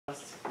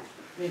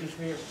maybe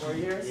 3 or 4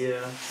 years.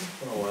 Yeah, it's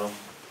been a while.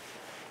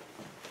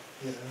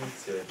 Yeah, let's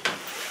see.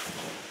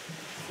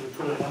 Should we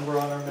put a number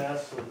on our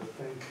mask so the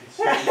thing can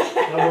say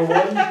number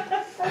 1?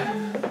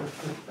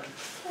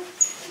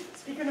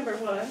 Speaker number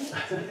 1,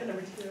 speaker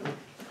number 2.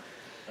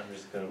 I'm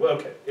just gonna, well,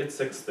 okay, it's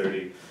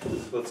 6:30. So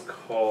let's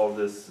call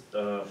this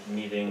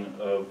meeting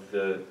of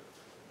the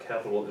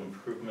Capital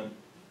Improvement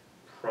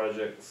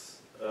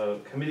Projects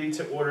Committee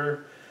to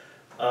order.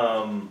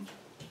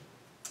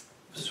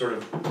 Sort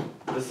of,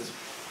 this is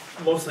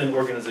mostly an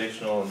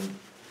organizational and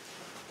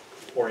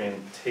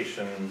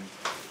orientation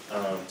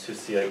to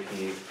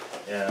CIP,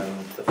 and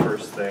the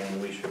first thing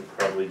we should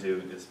probably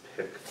do is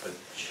pick a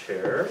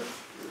chair.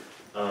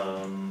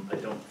 I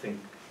don't think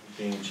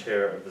being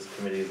chair of this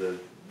committee is a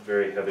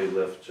very heavy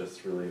lift,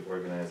 just really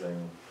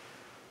organizing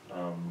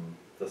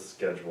the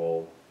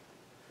schedule.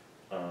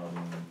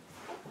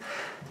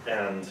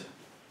 And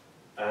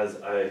as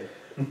I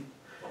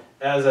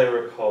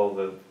recall,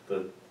 the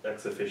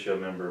ex officio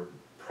member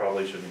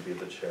probably shouldn't be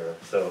the chair.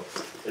 So,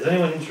 is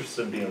anyone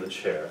interested in being the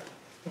chair?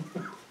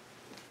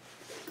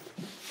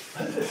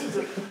 I'll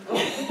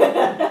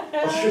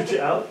shoot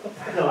you out.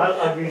 No,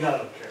 I mean, I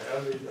don't care.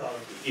 I mean,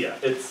 Yeah,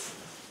 it's.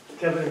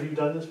 Kevin, have you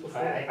done this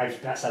before? I've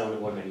sat on the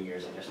board many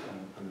years.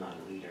 I'm not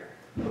a leader.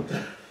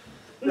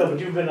 No, but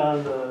you've been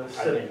on the.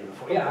 I've been here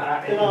before.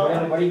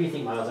 Yeah. What do you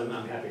think, Miles? I'm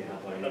happy to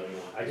help whatever you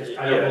want.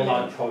 I don't hold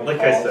on to like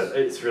I said,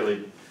 it's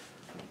really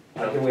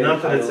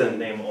not that it's in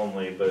name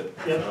only, but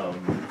just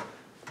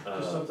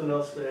something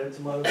else to add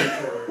to my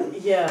report.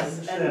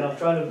 Yes, And I'm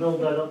trying to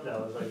build that up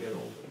now as I get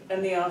older.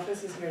 and the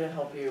office is here to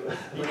help you with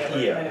whatever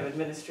kind of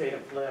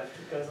administrative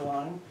lift goes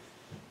along.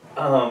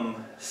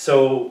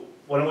 So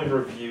why don't we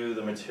review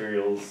the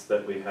materials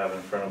that we have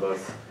in front of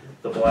us.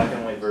 The black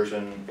and white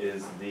version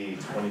is the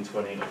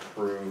 2020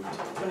 approved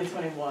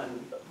 2021.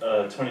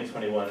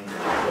 2021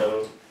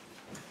 so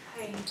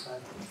Hi.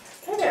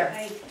 Hey there.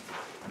 Hi.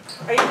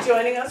 Are you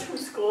joining us from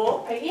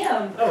school? I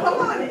am. Oh, come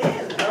on in.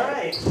 All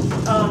right.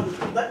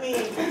 Let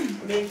me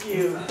make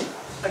you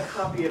a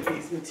copy of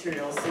these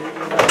materials so that you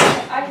know.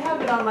 I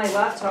have it on my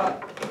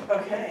laptop,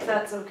 Okay. if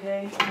that's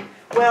okay.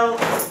 Well,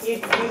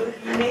 you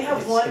may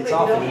have one, but It's you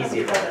don't often have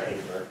easier the on other.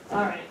 paper.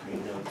 All right.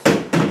 Read notes.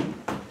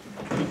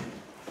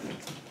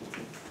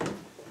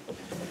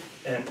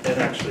 and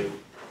actually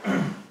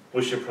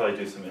we should probably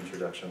do some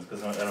introductions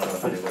because I don't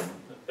know if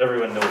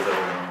everyone knows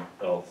everyone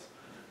else.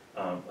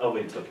 I'll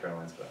wait until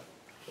Caroline's back.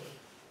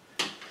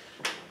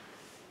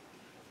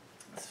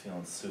 It's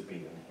feeling soupy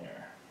in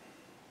here.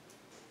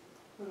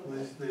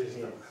 These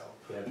don't help.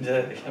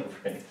 Yeah,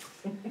 right.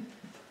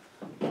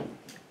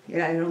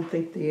 Yeah, I don't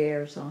think the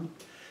air's on.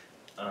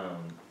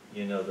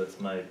 You know, that's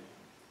my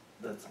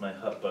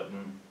hot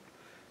button.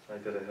 I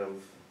gotta have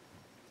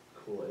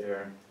cool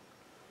air.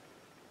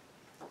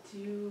 Do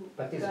you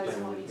But this is guys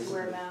generally want me to visible.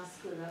 wear a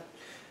mask or that?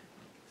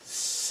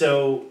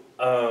 So,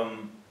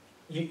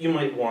 you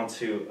might want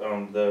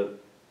to,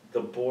 the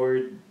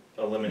board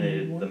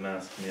eliminated the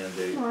mask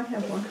mandate Oh, I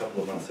have one. a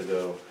couple of months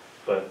ago,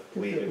 but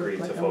we Does it look agreed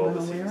like to I'm follow the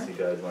gonna wear CDC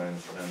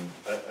guidelines, and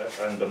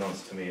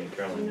unbeknownst to me and Do you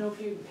Carolyn, know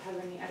if you have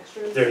any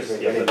extras? there's,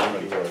 yeah, that's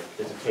right.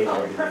 There's a table Oh,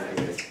 already perfect.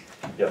 there.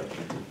 Yep.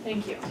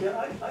 Thank you. Yeah,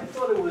 I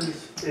thought it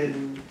was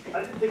in,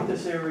 I didn't think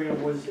this area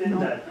was in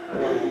that,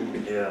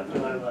 Yeah.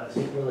 when I I last,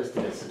 think we're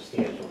listed as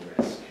substantial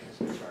risk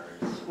as far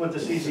as. what the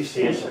CCC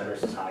Substantial said.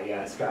 versus high,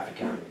 yeah, it's Stratford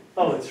County.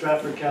 Oh, in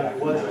Stratford County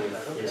was in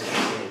that, It's okay.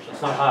 substantial,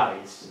 it's not high,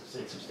 it's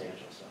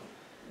substantial, so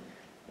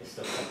it's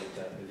still subject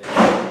to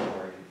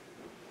evaluation.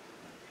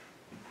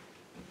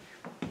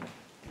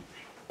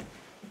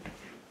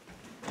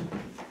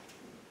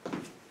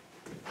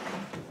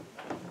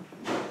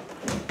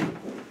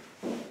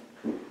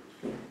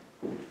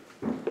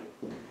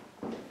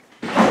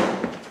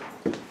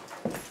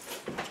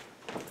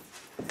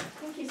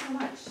 Thank you so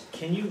much.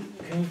 Can you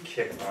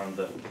kick on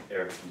the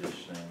air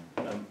conditioning?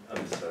 I'm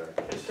sorry.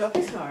 It's- Don't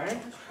be sorry.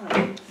 That's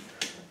fine.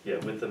 Yeah,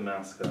 with the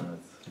mask on,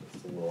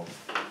 it's a little.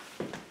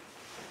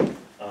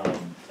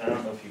 I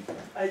don't know if you.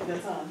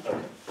 That's on.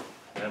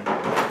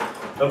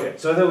 Okay,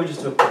 so I thought we'd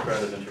just do a quick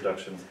round of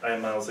introductions.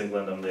 I'm Miles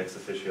England, I'm the ex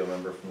officio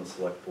member from the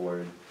select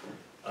board.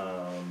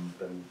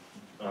 Been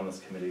on this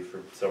committee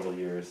for several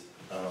years.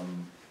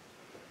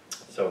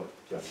 So,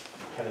 yes.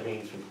 Kevin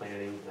Haynes from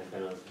planning, I've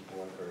been on the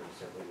board for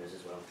several years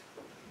as well.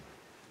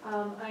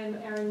 I'm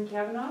Erin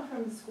Kavanaugh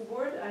from the school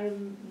board.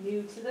 I'm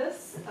new to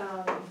this.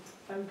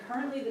 I'm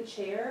currently the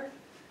chair,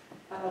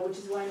 which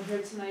is why I'm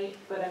here tonight,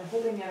 but I'm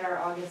hoping at our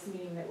August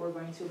meeting that we're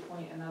going to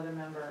appoint another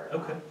member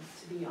Okay.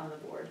 to be on the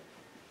board.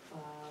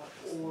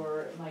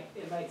 Or it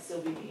might still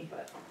be me,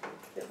 but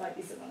it might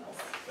be someone else.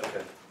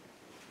 Okay.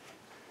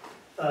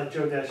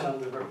 Joe Dash, I'm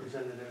the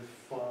representative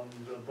from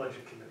the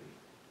budget committee.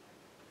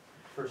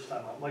 First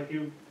time out, like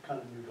you, kind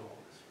of new to all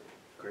this.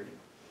 Great.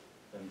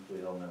 And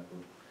we all know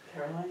who.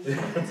 Caroline,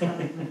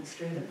 town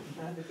administrator,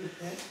 that would be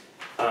good.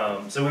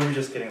 So we were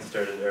just getting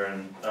started,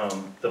 Erin.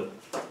 The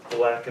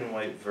black and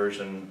white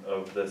version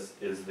of this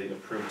is the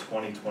approved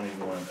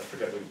 2021, I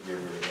forgot what year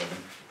we were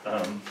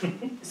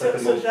in. So the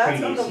so most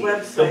that's on the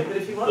previous website, but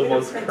if you want the me to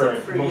most print it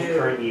current- for most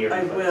current you, year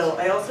I was- will.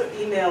 I also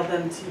emailed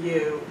them to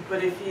you,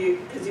 but if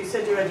you, because you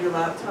said you had your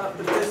laptop,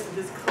 but this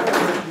color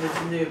version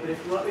is new, but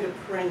if you want me to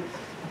print,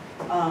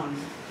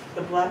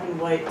 the black and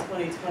white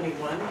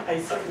 2021, I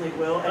certainly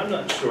will. I'm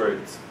not sure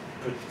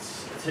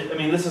I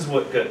mean, this is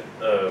what got,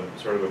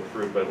 sort of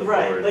approved by the board.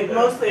 Right, like and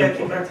mostly I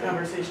think our implemented.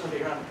 conversation will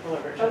be around the color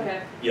version.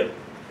 Okay, Yep.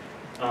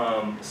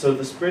 So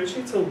the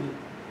spreadsheet's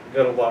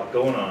got a lot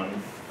going on,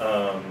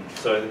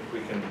 so I think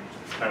we can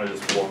kind of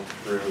just walk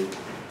through.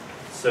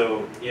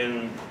 So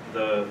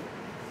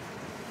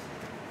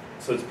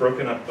so it's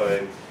broken up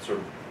by sort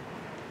of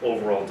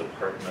overall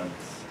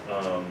departments,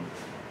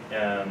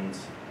 and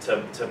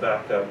to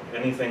back up,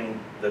 anything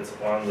that's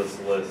on this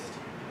list,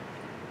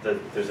 that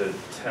there's a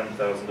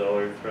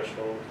 $10,000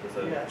 threshold, is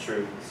that Yes.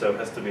 true? So it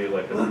has to be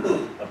like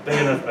a big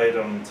enough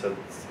item to,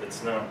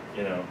 it's not,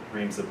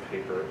 reams of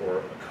paper or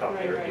a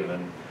copier Right, right.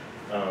 even.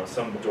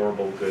 Some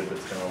durable good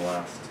that's gonna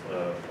last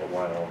a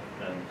while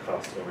and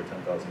cost over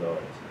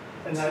 $10,000.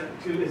 And that,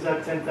 is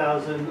that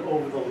 10,000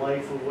 over the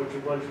life of what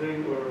you're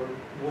budgeting, or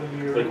 1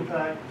 year Like-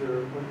 impact,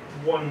 or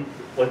what?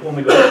 Like when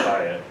we go to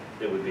buy it,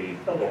 it would be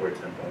Okay. over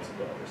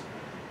 $10,000.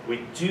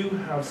 We do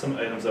have some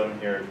items on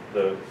here,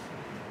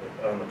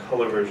 on the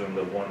color version,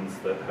 the ones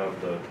that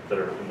that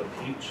are in the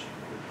peach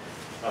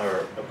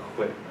are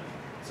equipment.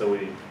 So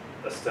we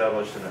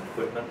established an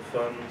equipment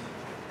fund,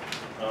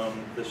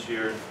 this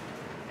year.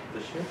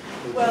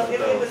 Well,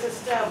 it was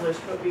established,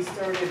 but we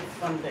started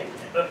funding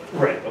it.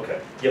 Right, okay,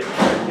 yep,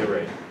 you're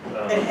right.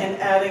 And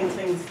adding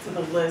things to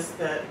the list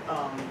that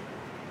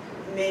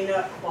may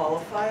not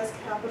qualify as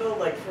capital,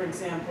 like for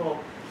example,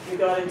 we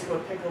got into a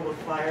pickle with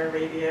fire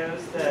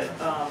radios that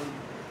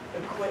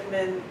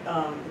equipment,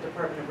 the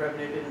Department of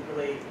Revenue didn't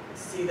really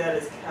see that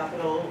as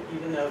capital,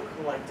 even though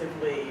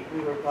collectively we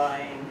were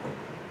buying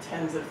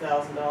tens of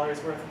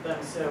 $1,000s worth of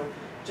them. So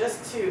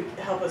just to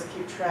help us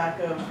keep track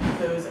of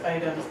those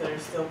items that are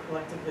still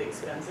collectively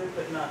expensive,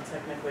 but not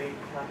technically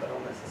capital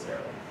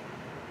necessarily.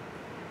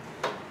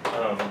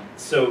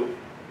 So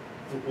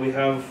we've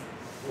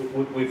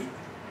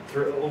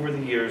over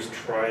the years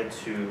tried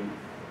to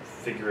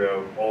figure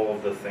out all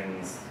of the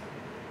things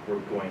we're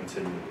going to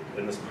need,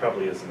 and this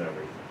probably isn't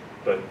everything,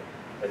 but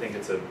I think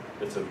it's a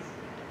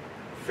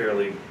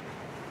fairly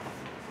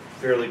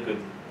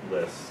good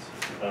list.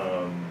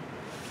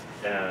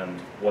 And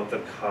what the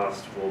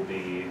cost will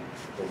be,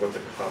 or what the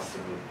cost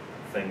of the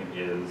thing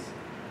is,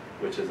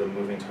 which is a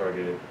moving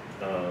target,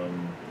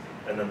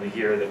 and then the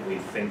year that we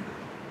think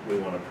we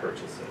want to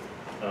purchase it.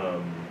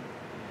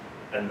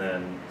 And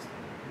then,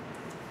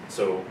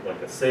 so like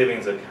a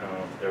savings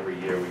account, every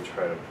year we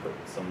try to put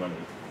some money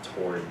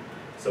toward.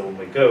 So when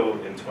we go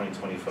in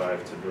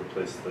 2025 to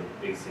replace the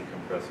AC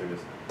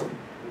compressors,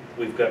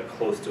 we've got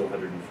close to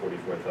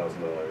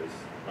 $144,000,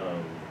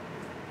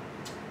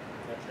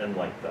 and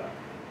like that.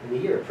 And the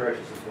year of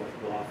purchase is what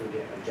will often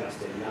get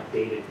adjusted and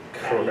updated.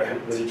 Correct.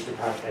 When each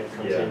department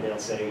comes Yeah. in, they'll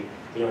say,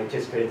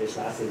 anticipated this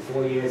lasting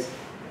 4 years,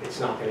 it's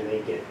not gonna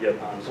make it. Yep.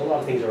 So a lot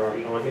of things are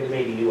already on here, there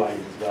may be new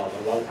items as well,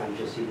 but a lot of times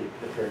you'll see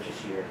the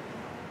purchase year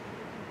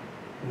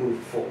move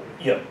forward.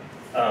 Yep,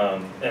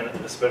 and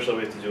especially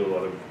we have to do a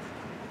lot of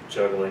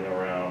juggling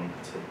around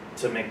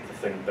to make the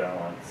thing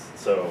balance.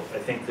 So I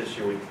think this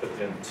year we put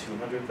in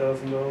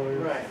 $200,000.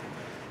 Right.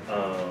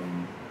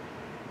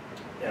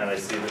 And I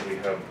see that we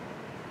have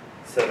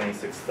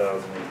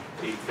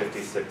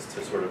 $76,856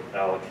 to sort of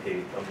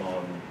allocate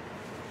among.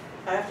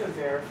 I have to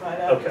verify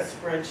that, the Okay.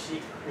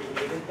 spreadsheet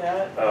created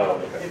that.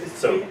 Oh, okay. It was,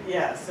 So-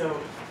 yeah, so,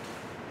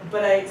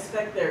 but I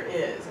expect there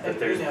is, That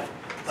there's so-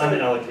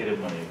 Unallocated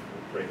money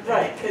right there.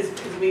 Right, cause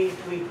we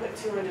put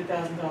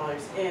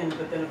 $200,000 in,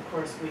 but then of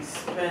course we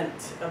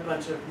spent a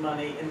bunch of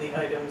money in the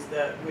items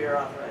that we are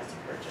authorized to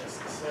purchase,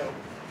 so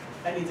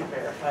I need to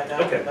verify that,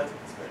 Okay. but that's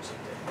what the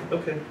spreadsheet did.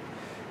 Okay.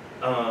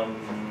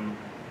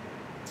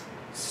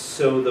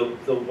 So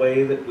the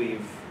way that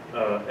we've,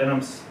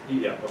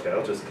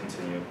 I'll just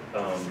continue.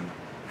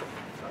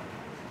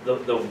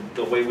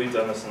 The way we've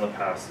done this in the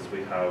past is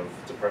we have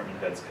department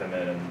heads come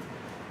in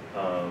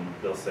and,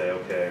 they'll say,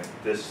 okay,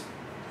 this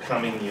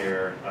coming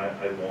year,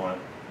 I want,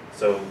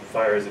 so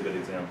fire is a good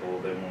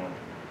example,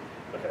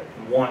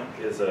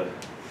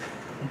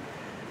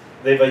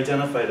 they've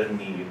identified a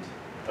need,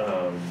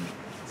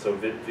 so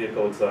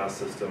vehicle exhaust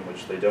system,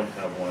 which they don't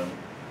have one,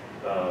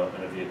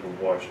 and a vehicle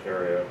wash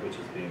area, which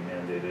is being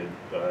mandated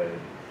by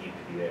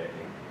EPA.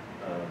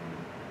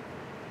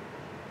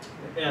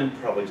 And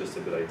probably just a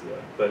good idea,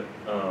 but,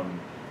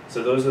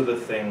 so those are the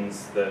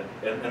things that,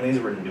 and these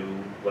were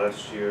new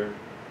last year,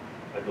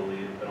 I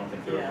believe. I don't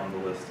think they were Yeah. on the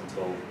list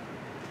until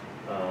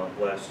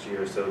last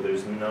year, so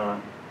there's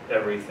not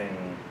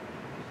everything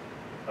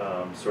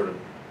sort of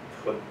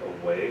put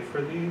away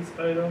for these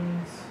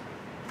items.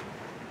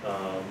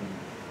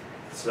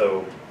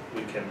 So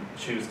we can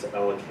choose to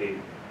allocate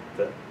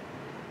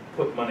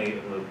put money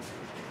in the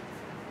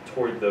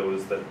toward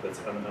those that's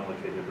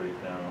unallocated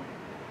right now.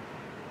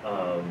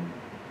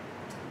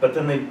 But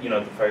then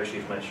the fire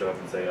chief might show up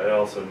and say, I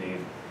also need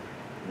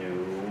new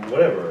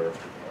whatever, a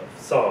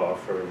saw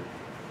for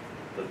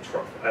the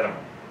truck, I don't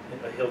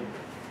know.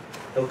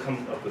 He'll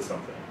come up with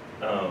something.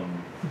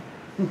 Can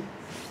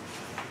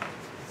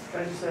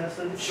I just ask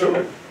then? Sure.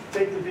 So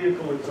take the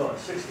vehicle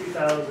exhaust,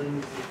 60,000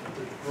 is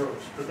the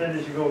gross, but then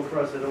as you go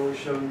across, it only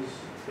shows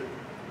the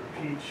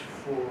peach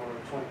for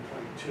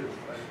 2022,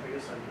 right? I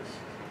guess I missed.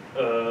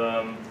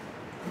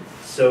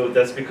 So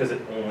that's because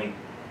it only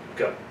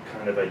got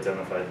kind of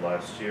identified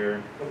last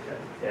year, Okay.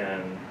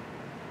 and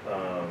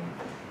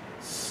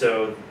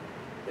so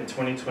in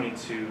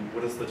 2022,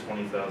 what does the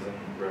 20,000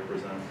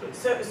 represent?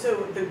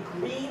 So the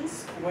green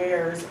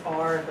squares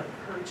are the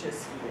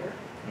purchase year.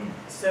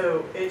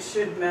 So it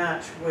should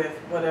match with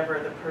whatever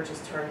the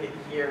purchase target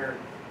year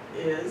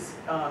is,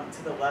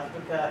 to the left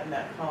of that in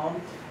that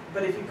column.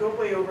 But if you go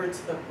way over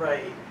to the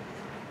right,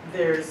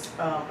 there's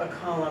a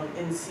column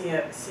in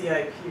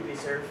CIP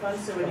reserve fund.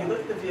 So when you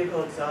look at the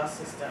vehicle exhaust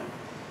system,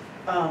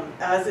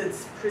 as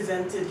it's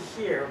presented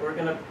here, we're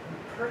gonna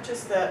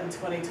purchase that in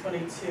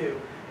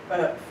 2022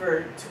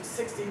 for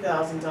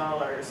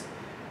 $60,000.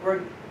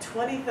 We're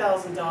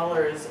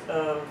 $20,000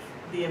 of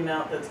the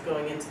amount that's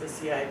going into the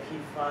CIP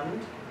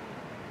fund.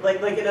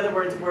 Like in other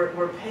words,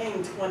 we're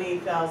paying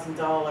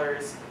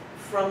 $20,000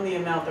 from the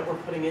amount that we're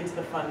putting into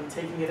the fund and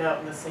taking it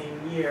out in the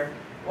same year,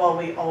 while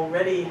we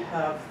already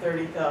have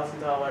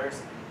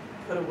 $30,000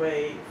 put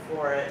away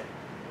for it.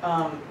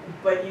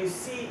 But you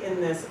see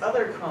in this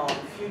other column,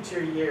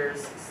 future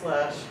years /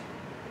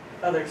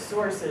 other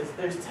sources,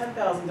 there's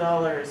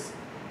 $10,000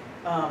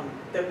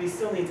 that we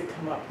still need to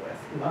come up with.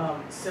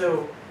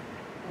 So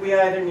we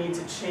either need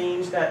to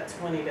change that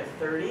 20 to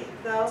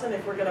 30,000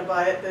 if we're going to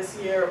buy it this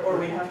year, or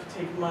we have to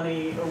take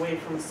money away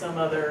from some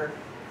other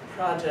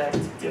project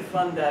to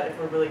fund that if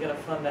we're really going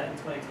to fund that in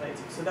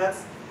 2022. So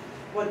that's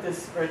what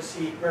this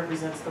spreadsheet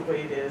represents the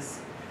way it is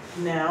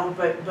now.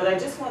 But I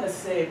just want to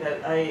say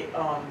that I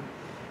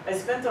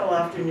spent all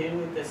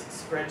afternoon with this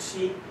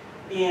spreadsheet,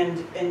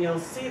 and you'll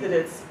see that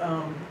it's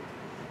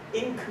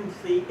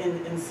incomplete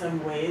in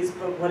some ways,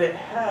 but what it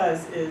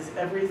has is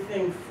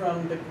everything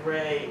from the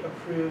gray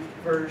approved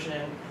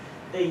version.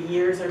 The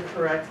years are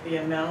correct, the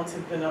amounts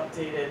have been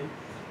updated,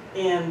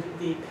 and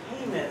the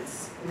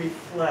payments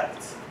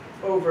reflect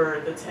over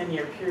the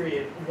 10-year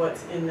period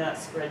what's in that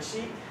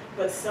spreadsheet.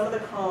 But some of the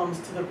columns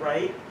to the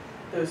right,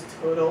 those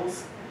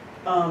totals,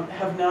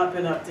 have not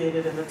been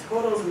updated, and the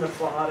totals in the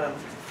bottom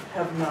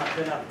have not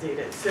been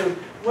updated. So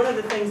one of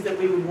the things that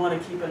we would want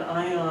to keep an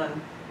eye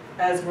on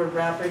as we're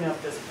wrapping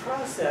up this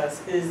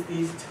process is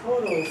these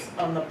totals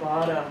on the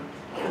bottom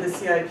for the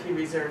CIP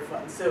reserve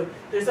fund. So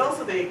there's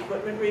also the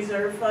equipment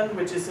reserve fund,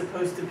 which is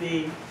supposed to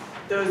be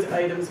those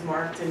items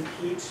marked in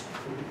peach.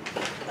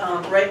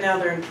 Right now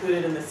they're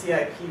included in the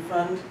CIP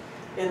fund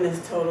in this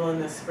total in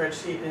this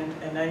spreadsheet,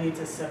 and I need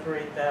to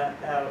separate that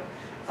out.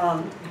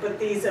 But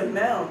these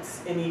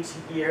amounts in each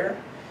year,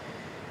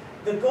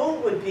 the goal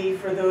would be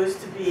for those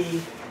to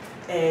be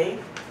A,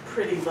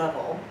 pretty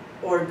level,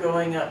 or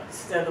going up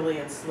steadily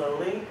and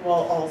slowly,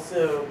 while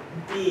also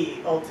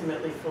B,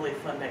 ultimately fully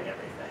funding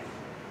everything,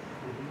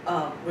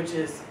 which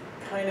is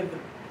kind of the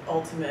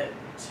ultimate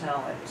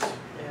challenge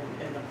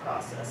in the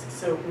process.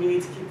 So we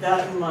need to keep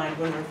that in mind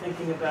when we're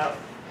thinking about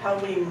how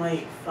we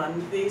might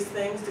fund these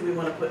things. Do we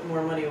want to put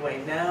more money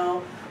away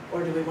now,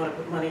 or do we want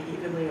to put money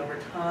evenly over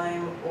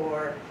time,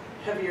 or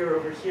heavier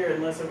over here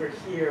and less over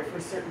here for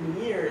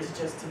certain years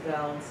just to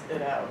balance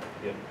it out?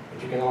 Yep.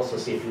 But you can also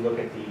see, if you look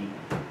at the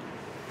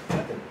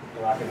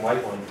black and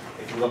white one,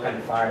 if you look on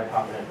the fire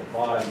department at the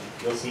bottom,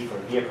 you'll see for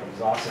vehicle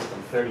exhaust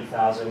system,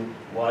 30,000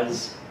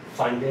 was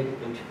funded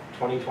in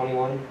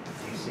 2021. Do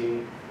you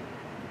see?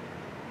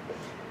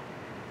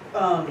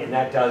 And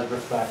that does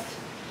reflect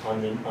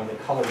on the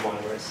colored one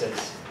where it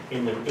says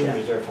in the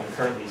reserve fund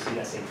currently, you see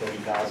that same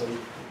 30,000.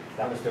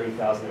 That was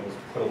 30,000 that was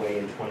put away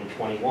in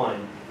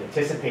 2021,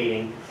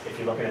 anticipating, if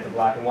you're looking at the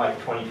black and white,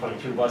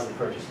 2022 was the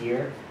purchase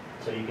year,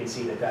 so you can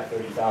see that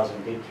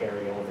 30,000 did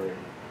carry over,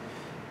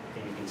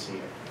 and you can see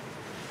it.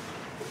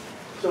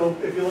 So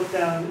if you look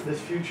down this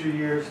future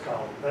years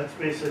column, that's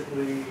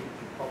basically,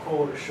 I'll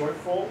call it a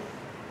shortfall.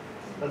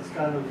 That's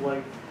kind of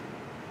like,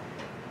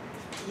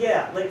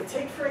 Yeah, like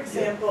take for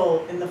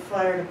example, in the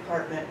fire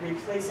department,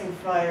 replacing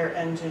fire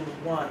engine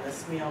 1, the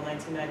SMEAL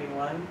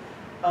 1991,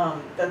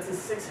 that's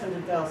a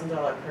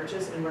 $600,000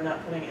 purchase, and we're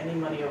not putting any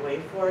money away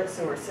for it,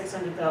 so we're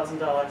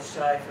 $600,000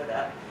 shy for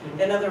that.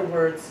 In other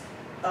words,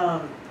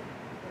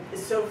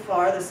 so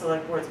far the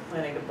select board's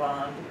planning to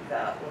bond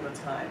that when the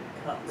time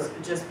comes,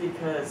 just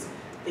because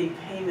the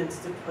payments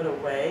to put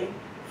away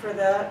for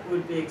that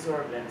would be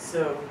exorbitant.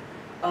 So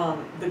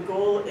the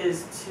goal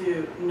is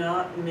to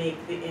not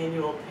make the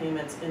annual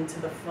payments into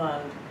the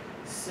fund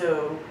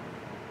so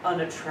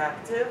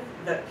unattractive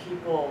that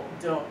people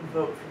don't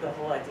vote for the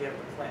whole idea of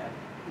the plan.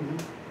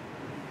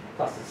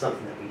 Plus, it's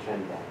something that we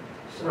can bond.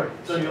 right,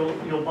 so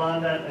you'll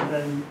bond that, and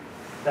then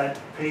that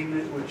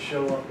payment would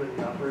show up in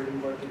the operating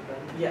budget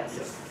then?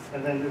 Yes.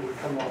 And then it would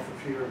come off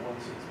of here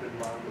once it's been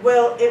bonded?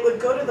 Well, it would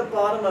go to the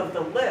bottom of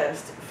the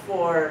list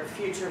for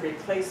future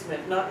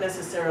replacement, not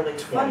necessarily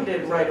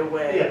funded right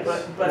away.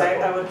 Yes. But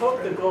I would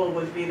hope the goal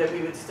would be that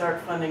we would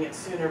start funding it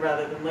sooner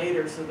rather than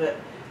later, so that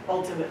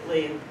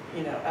ultimately,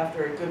 you know,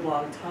 after a good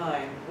long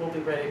time, we'll be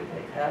ready to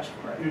pay cash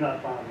for it. You're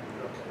not bonding,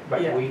 okay.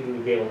 Right, Yeah. we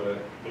would be able to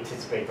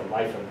anticipate the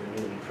life of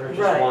the newly purchased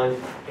Right. one,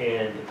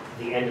 and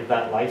the end of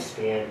that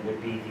lifespan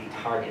would be the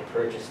target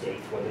purchase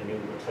date for the new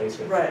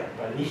replacement. Right.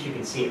 But at least you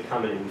can see it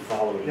coming and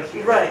follow it each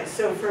year. Right,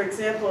 so for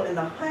example, in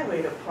the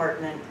highway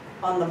department,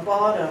 on the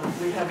bottom,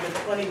 we have the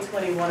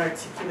 2021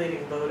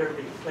 articulating loader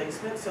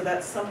replacement, so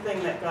that's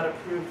something that got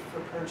approved for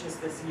purchase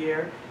this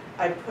year.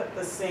 I put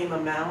the same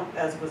amount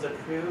as was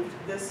approved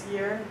this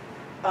year,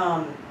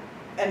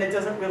 and it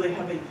doesn't really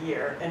have a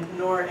year, and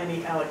nor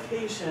any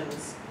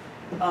allocations.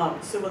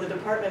 So when the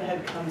department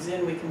head comes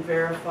in, we can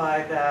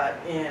verify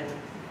that in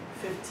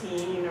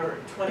 15 or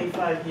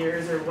 25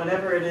 years, or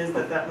whatever it is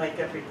that that might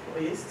get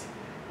replaced,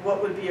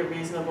 what would be a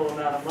reasonable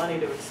amount of money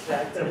to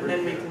expect, and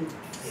then we can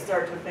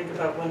start to think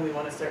about when we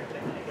want to start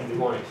putting money And in.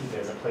 we want to keep it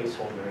as a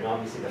placeholder, and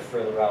obviously the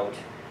further out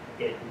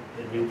the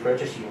new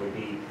purchase year would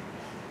be,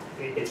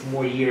 it's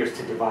more years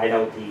to divide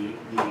out the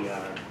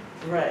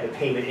Right.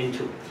 payment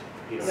into it,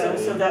 you know. So, what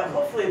I so mean? that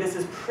hopefully this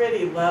is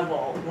pretty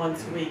level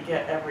once we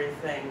get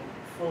everything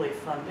fully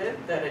funded,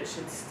 that it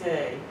should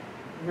stay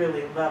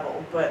really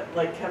level. But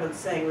like Kevin's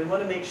saying, we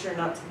want to make sure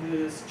not to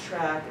lose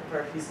track of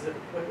our pieces of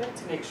equipment,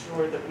 to make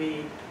sure that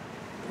we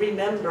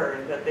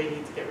remember that they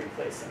need to get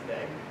replaced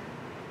someday.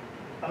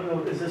 I don't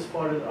know, is this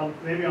part of,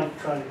 maybe I'm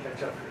trying to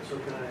catch up here, so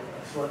can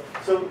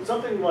I, so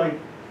something like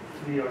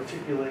the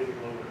articulating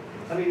loader.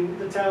 I mean,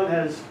 the town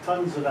has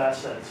tons of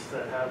assets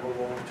that have a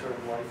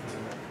long-term life to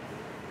them,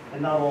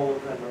 and not all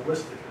of them are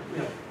listed. You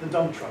know, the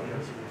dump truck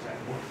as an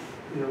example.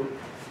 You know,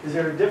 is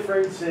there a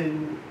difference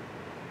in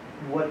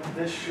what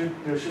this should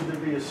there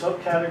be a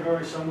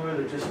subcategory somewhere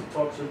that just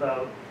talks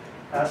about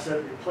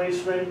asset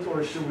replacement,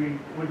 or should we,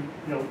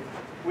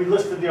 we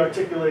listed the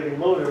articulating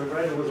loader,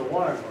 right? It was a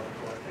warrant article,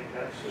 I think,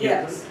 actually.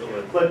 Yes.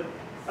 But,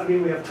 I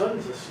mean, we have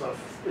tons of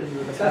stuff in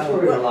the But town. that's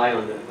where we rely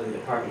on the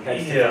department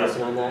heads to Yeah.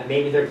 focus on that.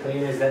 Maybe their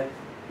plan is that,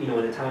 you know,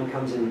 when the time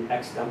comes and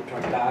X dump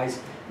truck dies,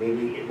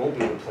 maybe it won't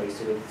be replaced,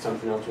 so that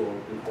something else will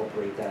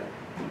incorporate that,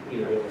 you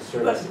know, be able to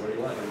service what it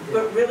was.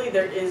 But really,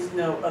 there is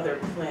no other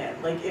plan.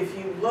 Like, if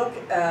you look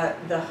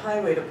at the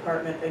highway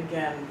department,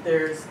 again,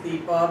 there's the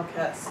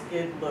Bobcat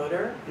skid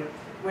loader, Yep.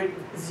 with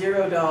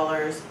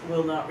 $0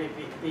 will not be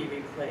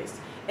replaced.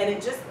 And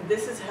it just,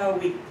 this is how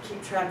we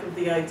keep track of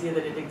the idea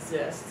that it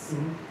exists.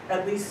 Mhm.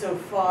 At least so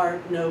far,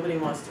 nobody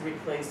wants to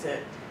replace it.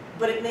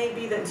 But it may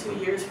be that 2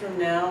 years from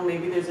now,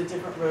 maybe there's a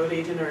different road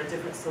agent or a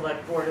different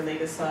select board, and they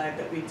decide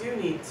that we do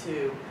need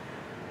to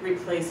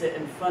replace it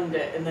and fund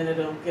it, and then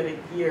it'll get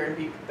a year and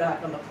be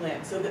back on the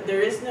plan. So that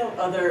there is no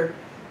other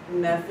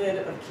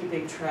method of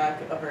keeping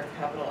track of our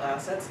capital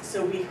assets.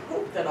 So we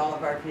hope that all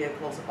of our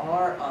vehicles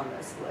are on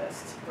this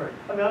list. Right,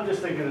 I mean, I'm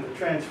just thinking of the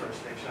transfer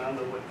station, I don't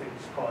know what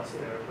things cost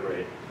there, but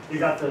Right. you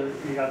got the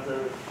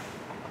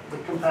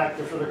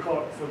compactor for the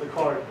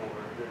cardboard.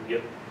 and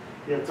Yep.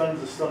 You have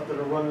tons of stuff that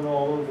are running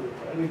all over the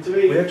place. I mean, to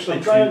me, We actually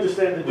I'm trying to do-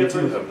 understand the We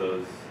difference. do have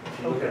those. If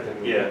you look at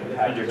them, Yeah, the under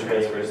packages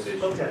transfer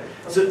available.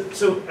 station. Okay.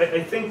 So I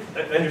think,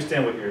 I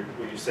understand what you're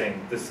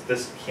saying,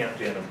 this can't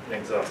be an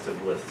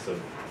exhaustive list of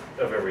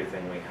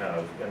everything we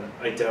have, and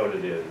I doubt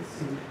it is.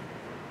 Mhm.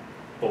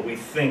 But we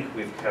think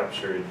we've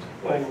captured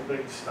All like, the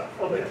big stuff,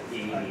 okay.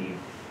 80,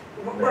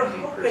 We're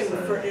hoping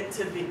 90%. for it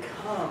to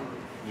become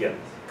yes.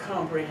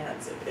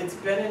 comprehensive. It's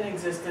been in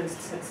existence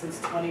since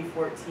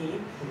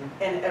 2014, Mhm.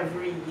 and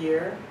every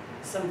year,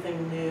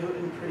 something new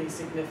and pretty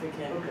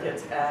significant Okay.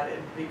 gets added,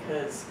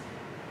 because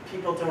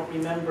people don't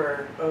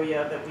remember, oh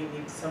yeah, that we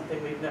need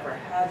something we've never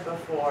had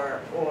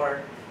before, or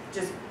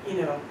just,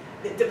 you know,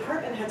 the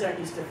department heads aren't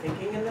used to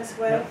thinking in this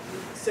way,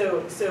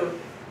 so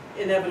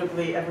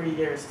inevitably, every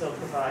year still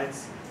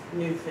provides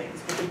new things.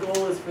 But the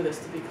goal is for this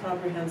to be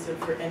comprehensive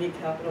for any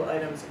capital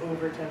items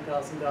over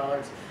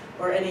 $10,000,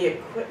 or any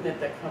equipment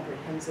that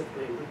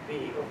comprehensively would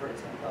be over a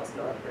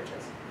 $10,000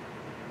 purchase.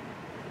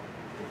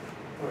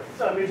 Right.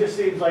 So, I mean, it just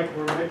seems like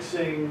we're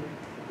mixing,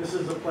 this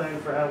is a plan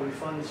for how we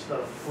fund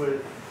stuff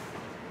with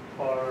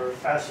our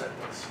asset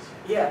list.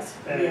 Yes,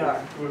 we And are.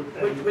 we're-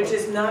 and- Which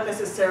is not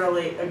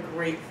necessarily a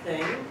great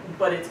thing,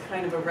 but it's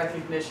kind of a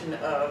recognition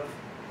of,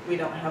 we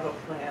don't have a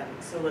plan,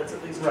 so let's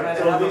at least try Right,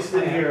 to so at have a least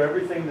in plan. here,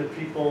 everything that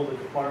people, the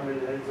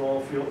department heads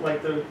all feel,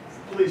 like the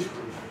police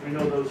cruisers, we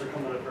know those are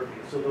coming up every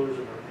year, so those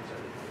are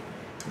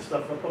represented.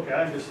 Stuff, okay,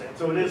 I understand,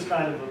 so it is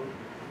kind of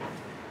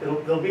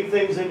there'll be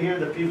things in here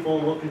that people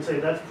look and say,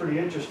 that's pretty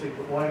interesting,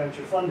 but why aren't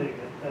you funding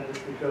it? And it's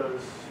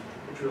because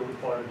it's really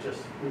part of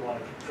just, we want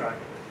to keep track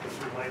of it, because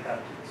we might have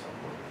to at some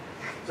point.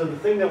 So the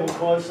thing that will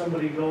cause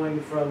somebody going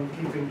from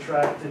keeping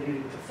track to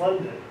needing to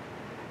fund it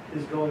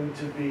is going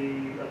to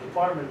be a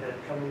department head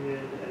coming in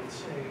and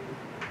saying,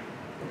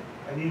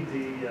 I need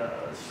the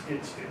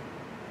skid steer.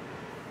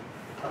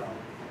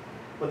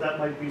 but that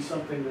might be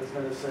something that's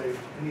gonna say,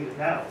 I need it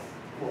now.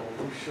 Well,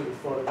 we should have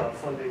thought about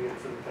funding it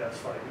for the past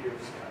 5 years, kind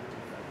of thing.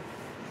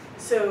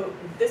 So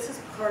this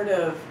is part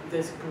of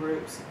this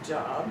group's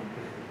job.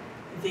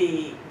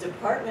 The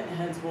department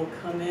heads will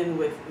come in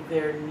with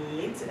their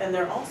needs, and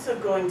they're also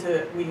going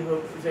to, we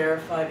hope,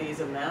 verify these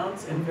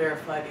amounts and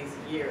verify these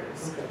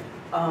years. Okay.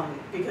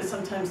 Because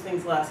sometimes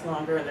things last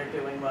longer and they're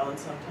doing well and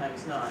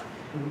sometimes not.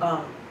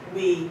 Mhm.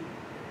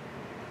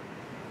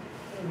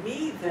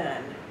 We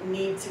then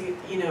need to,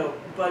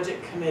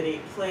 budget committee,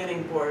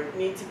 planning board,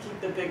 need to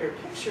keep the bigger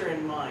picture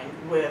in mind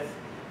with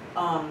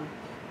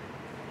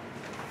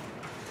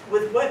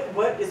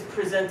what is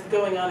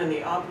going on in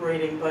the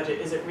operating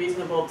budget. Is it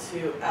reasonable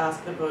to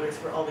ask the voters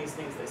for all these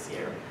things this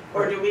year?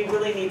 Or do we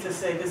really need to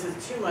say this is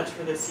too much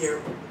for this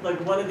year? Like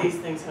one of these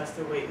things has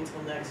to wait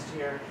until next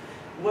year.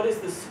 What is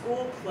the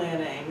school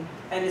planning,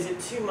 and is it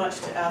too much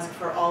to ask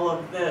for all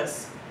of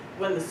this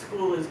when the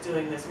school is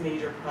doing this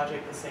major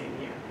project the same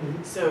year?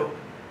 Mhm. So,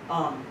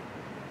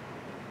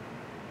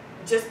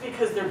 just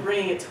because they're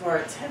bringing it to our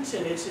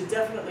attention, it should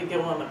definitely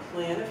go on the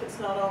plan if it's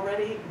not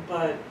already,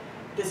 but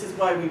this is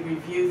why we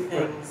review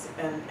things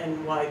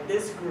and why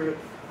this group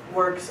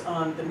works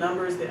on the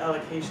numbers, the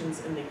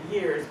allocations, and the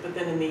years, but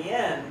then in the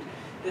end,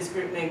 this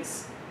group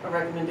makes a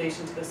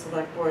recommendation to the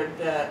select board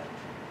that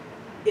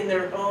in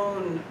their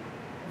own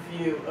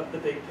view of the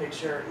big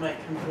picture might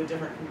come to a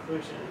different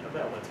conclusion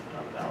about what to put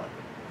on the ballot.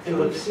 And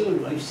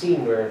we've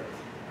seen where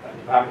a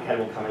department head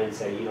will come in and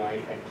say,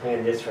 I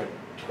planned this for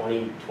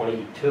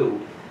 2022,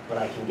 but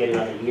I can get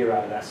another year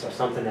out of that, so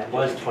something that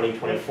was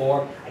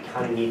 2024, I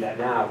kind of need that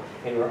now.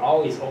 And we're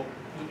always,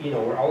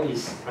 we're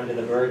always under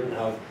the burden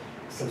of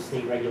some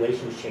state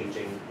regulations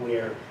changing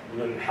where,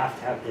 you have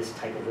to have this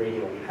type of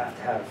radio, you have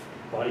to have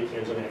body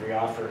cams on every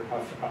officer.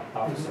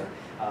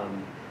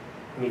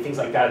 Things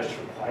like that are just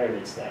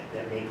requirements that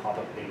may pop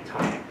up big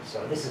time.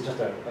 So this is just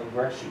a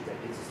worksheet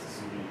that gets us to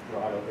see the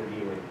broad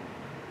overview and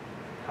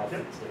how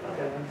things develop.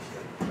 Okay,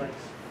 understood,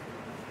 thanks.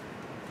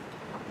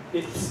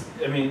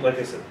 Like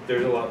I said,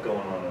 there's a lot going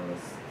on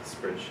this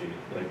spreadsheet.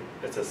 Like,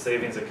 it's a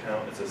savings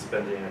account, it's a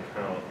spending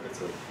account, it's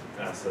an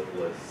asset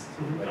list.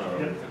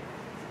 Yep.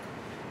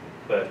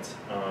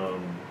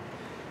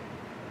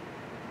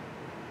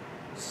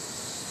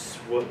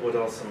 What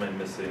else am I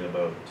missing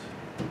about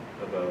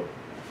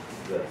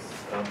this?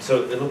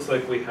 So it looks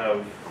like we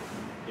have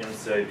in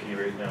CIP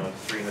right now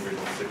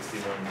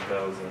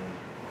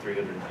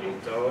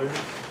 $361,308,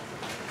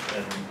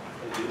 and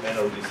I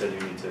know you said you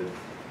need to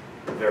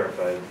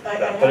verify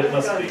that, but it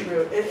must be.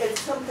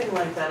 It's something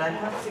like that. I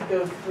have to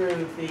go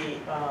through the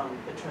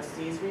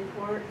trustees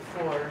report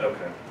for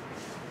Okay.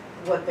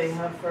 what they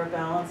have for a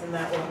balance, and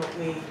that will help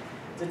me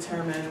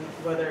determine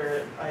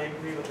whether I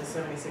agree with the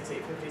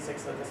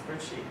 76,856 that the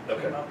spreadsheet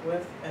came up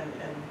with, and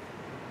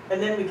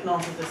then we can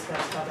also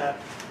discuss how that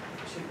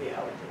should be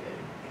allocated.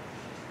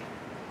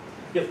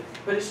 Yep.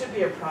 But it should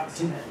be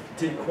approximate.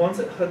 Did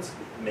Quonset huts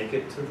make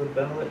it to the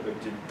ballot, or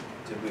did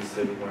we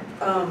say we weren't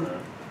doing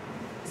that?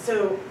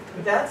 So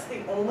that's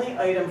the only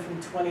item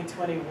from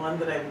 2021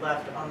 that I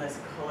left on this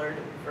colored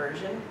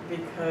version,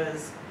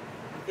 because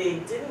they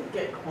didn't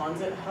get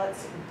Quonset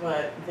huts,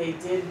 but they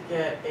did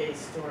get a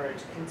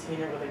storage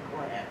container with a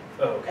grant.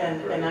 Oh, okay.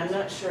 And I'm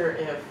not sure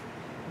if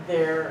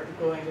they're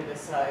going to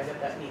decide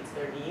that meets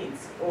their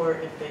needs, or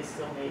if they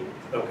still need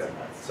Quonset Okay,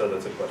 huts. so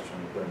that's a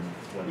question when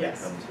Yes.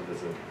 they come to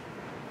visit.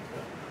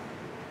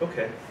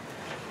 Okay.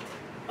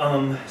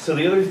 So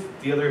the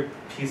other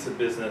piece of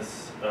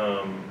business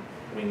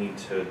we need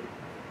to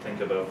think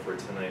about for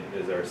tonight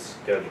is our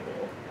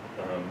schedule,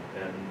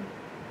 and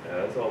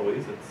as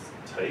always, it's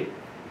tight.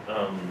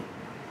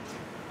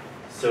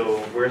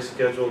 So we're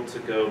scheduled to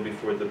go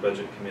before the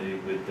budget committee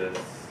with the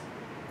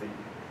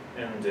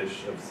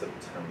end-ish of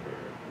September,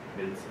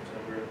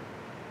 mid-September.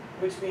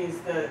 Which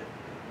means that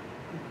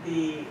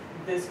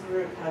this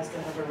group has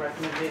to have a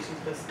recommendation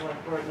to the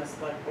select board, and the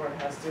select board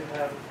has to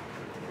have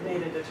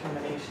made a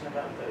determination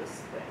about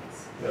those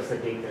things. What's the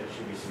date that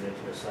should be submitted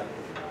to the select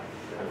board?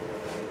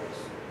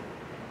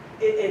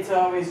 It's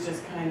always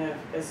just kind of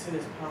as soon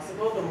as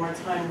possible. The more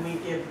time we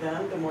give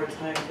them, the more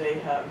time they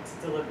have to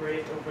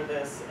deliberate over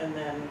this. And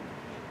then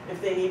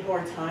if they need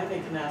more time, they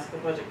can ask the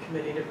budget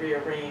committee to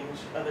rearrange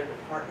other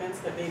departments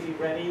that may be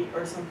ready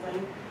or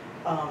something.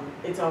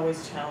 It's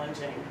always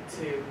challenging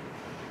to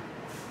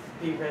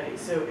be ready.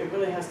 So it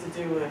really has to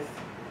do with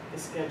the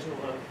schedule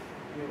of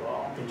you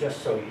all. And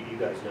just so you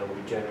guys know,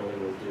 we generally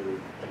will do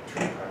like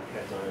tree park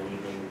heads on an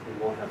evening. We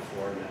won't have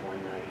four that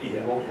one night.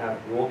 Yeah.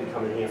 We won't be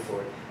coming here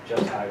for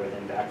just highway,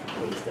 then back for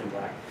police, then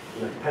black.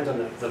 It depends on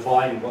the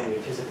volume of what we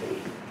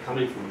anticipate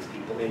coming from these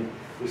people. And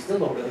we still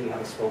don't really have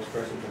a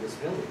spokesperson for this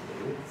building,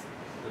 do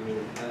we?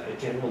 A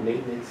general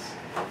maintenance,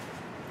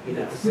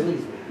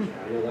 facilities manager.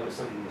 I know that was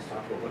something we was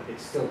talking about, but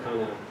it's still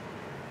kind of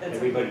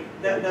everybody.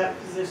 That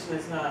position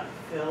is not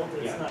filled.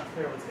 It's Yeah. not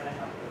clear what's going to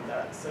happen with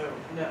that. So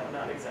no,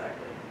 not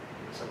exactly.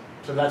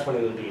 So that's what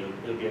it'll be.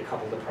 It'll be a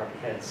couple department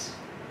heads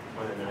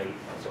on a night.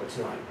 So it's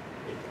not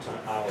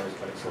hours,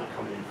 but it's not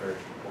coming in for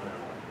 1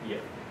 hour.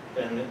 Yeah,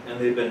 and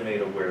they've been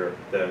made aware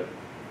that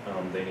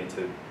They need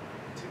to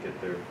get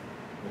their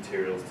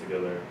materials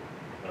together,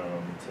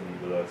 to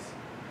meet with us.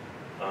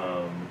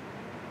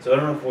 So I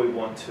don't know if we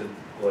want to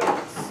like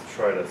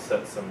try to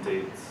set some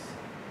dates.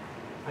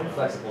 I'm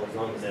flexible as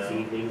long as it's No.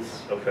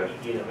 evenings. Okay.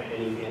 You know,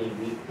 any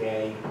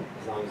weekday,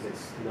 as long as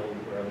it's no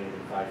earlier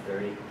than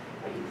 5:30,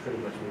 I can pretty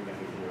much move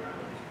everything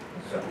around.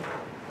 So.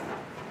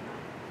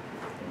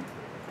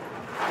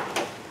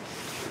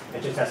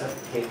 It just has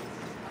to take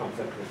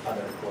conflict with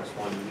other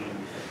corresponding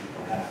meetings that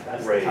people have.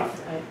 That's the Right.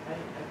 tough. I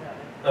got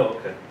it. Oh,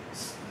 okay.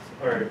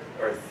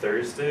 Are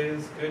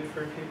Thursdays good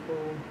for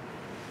people?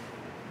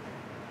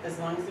 As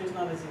long as there's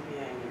not a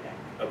ZBA meeting.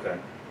 Okay.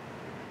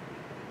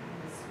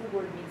 The school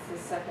board meets the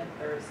second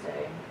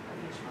Thursday of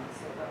each month,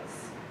 so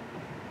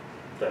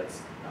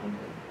That's not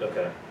good.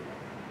 okay.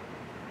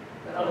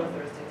 But other Um,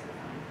 Thursdays are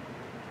fine.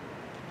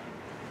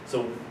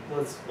 So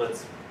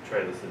let's try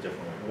this a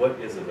different way. What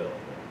is available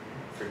for?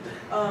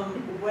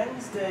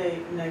 Wednesday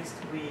next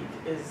week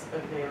is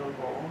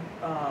available.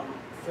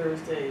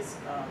 Thursday's,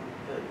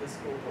 the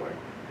school board.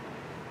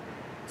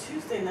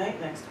 Tuesday night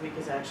next week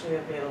is actually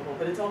available,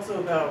 but it's also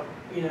about,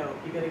 you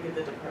gotta give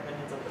the department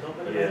heads up a little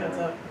bit of a heads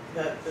Yeah. up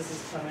that this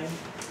is coming.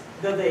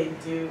 Though they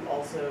do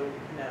also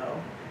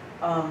know.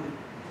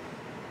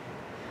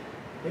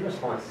 Their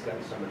response has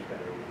gotten so much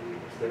better over the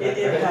years. They're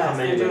It gonna has. come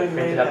in They're with a doing way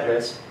printed up better.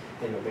 list,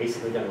 and we're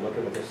basically gonna look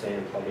at what they're saying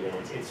and plug it in.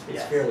 It's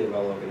Yes. fairly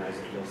well organized,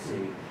 as you'll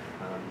see.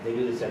 They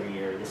do this every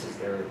year. This is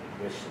their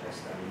wish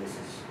list. I mean, this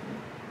is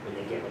when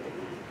they get what they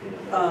need,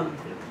 you know.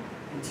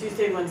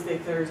 Tuesday, Wednesday,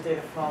 Thursday,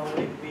 the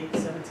following week,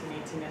 17,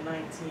 18, and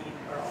 19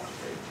 are all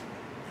free.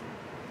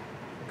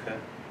 Okay.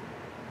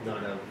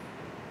 Not of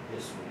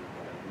this week,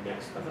 but of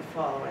next Of the week.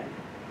 following.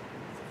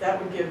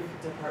 That would give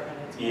department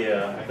heads. more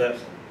Yeah, time. that,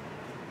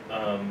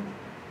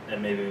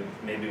 and maybe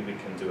we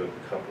can do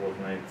a couple of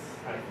nights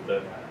I think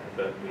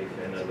that week.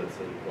 I know that's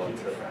a lot Keep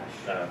it to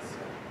fresh. ask,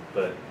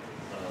 but,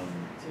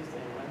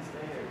 Tuesday and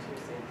Wednesday or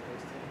Tuesday and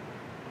Thursday?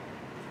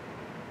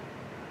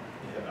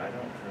 yeah, I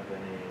don't have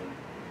any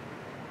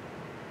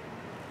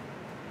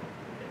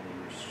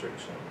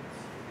restrictions.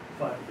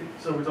 Fine,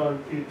 so we're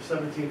talking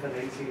 17th and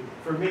 18th.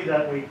 For me,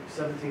 that week,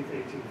 17th,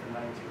 18th, and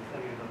 19th,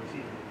 any of those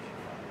evenings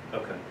are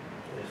Okay,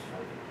 It is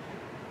fine.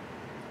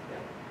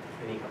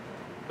 Yeah. Any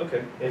couple.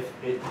 okay. If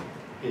it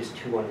is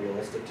too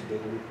unrealistic to do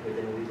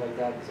within a week like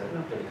that, is that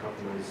No. going to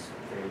compromise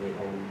family,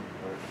 home,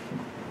 or?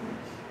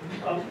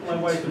 fine. My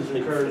wife is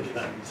encouraging me.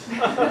 My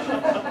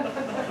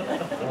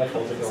wife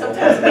holds it over.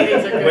 Sometimes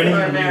meetings are When good do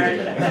for a you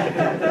marriage.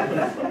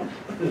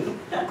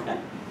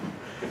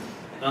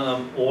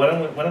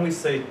 Well, why don't we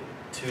say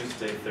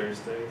Tuesday,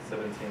 Thursday,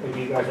 17th? Would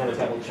you guys want to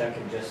double check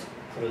and just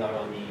put it out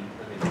on the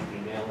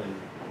email, and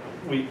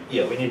We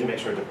need to make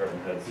sure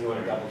department heads. do you want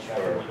to double check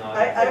Or- or whatnot?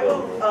 I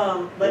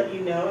will, let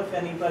you know if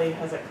anybody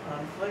has a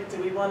conflict.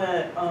 Do we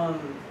wanna,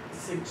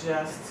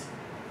 suggest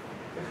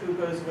who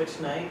goes which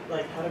night?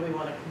 Like, how do we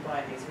wanna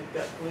combine these? We've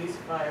got police,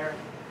 fire,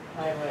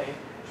 highway,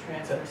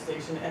 transfer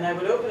station, and I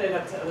would open it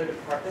up to other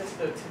departments,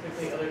 though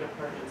typically other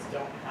departments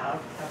don't have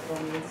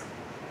capital needs.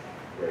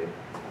 Right.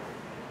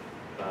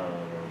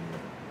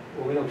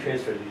 Well, we don't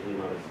transfer usually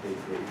not as big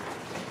group,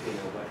 you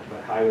know,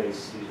 but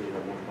highways usually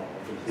are more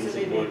involved, and police is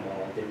more maybe-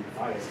 involved, and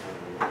fire is kind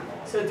of more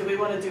involved. So do we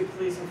wanna do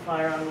police and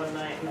fire on one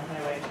night and the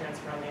highway and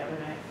transfer on the other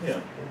night? Yeah,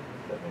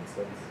 that makes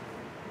sense.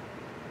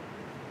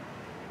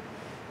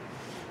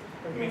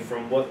 I mean,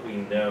 from what we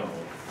know,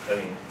 I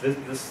mean, this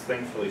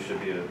thankfully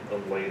should be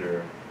a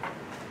later,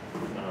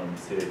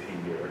 CIP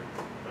year.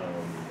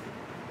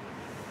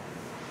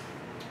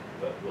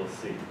 But we'll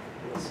see.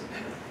 We'll see.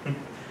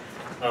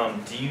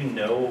 Do you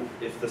know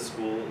if the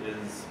school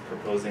is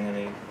proposing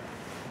any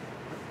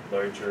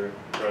larger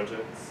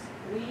projects?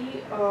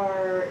 We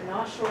are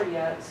not sure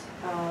yet,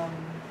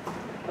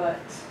 but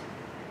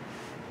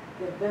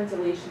the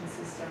ventilation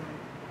system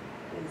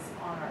is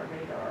on our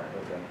radar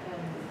Okay.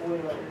 and the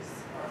boilers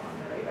are on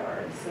the radar.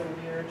 And so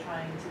we are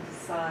trying to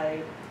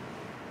decide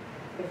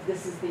if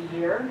this is the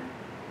year.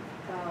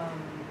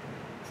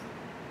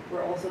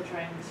 We're also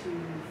trying to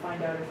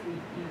find out if we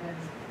even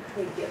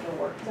could get the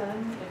work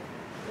done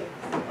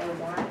if our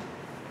warrant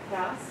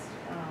passed.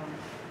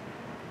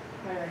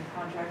 Hiring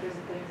contractors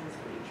and things is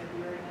pretty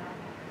tricky right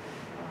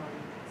now.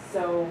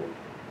 So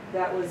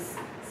that was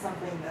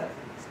something that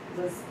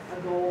was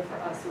a goal for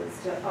us, was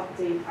to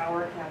update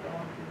our capital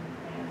improvement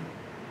plan,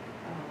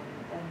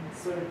 and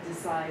sort of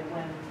decide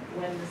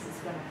when this is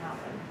gonna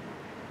happen.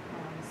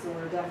 So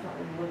we're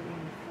definitely looking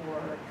for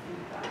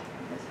feedback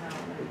from the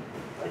town and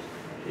budget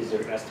committee. Is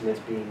there estimates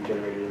being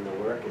generated in the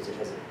work? Has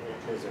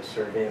a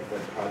survey of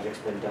what project's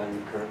been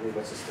done currently?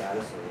 What's the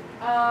status of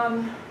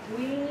it?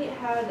 We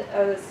had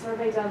a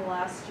survey done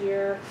last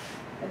year,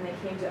 and they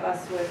came to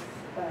us with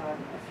a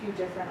few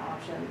different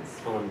options.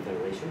 On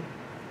ventilation?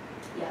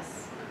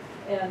 Yes,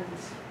 and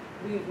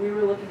we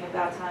were looking at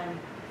that time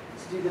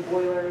to do the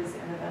boilers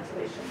and the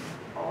ventilation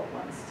all at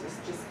once,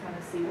 just kind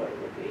of see what it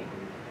would be.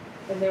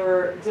 And there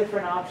were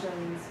different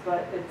options,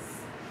 but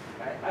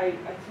I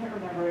can't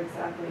remember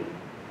exactly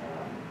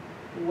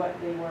what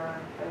they were.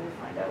 I will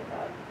find out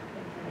that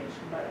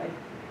information, but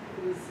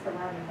It was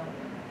around $1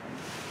 million.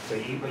 So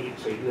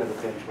you have a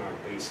benchmark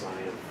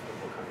baseline of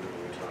what kind of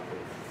money we're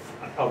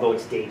talking, although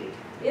it's dated.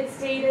 It's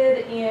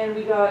dated, and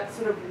we got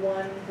sort of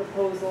one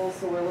proposal,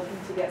 so we're looking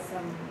to get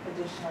some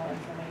additional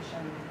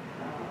information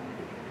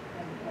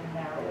and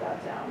narrow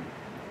that down.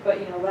 But,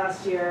 you know,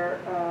 last year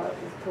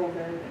with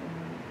COVID,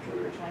 and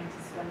we were trying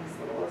to spend as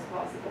little as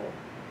possible.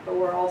 But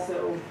we're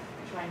also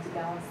trying to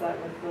balance that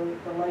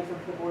with the life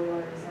of the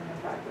boilers and the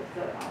fact that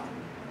the,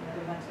 you know,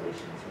 the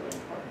ventilation is really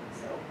important.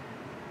 So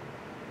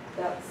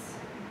that's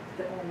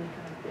the only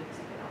kind of big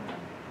ticket on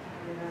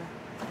the area.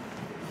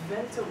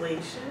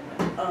 Ventilation,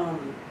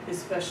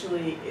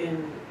 especially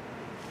in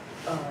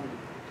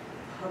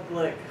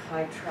public,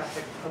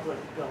 high-traffic public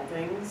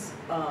buildings,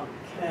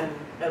 can,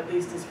 at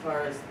least as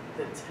far as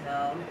the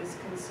town is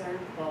concerned,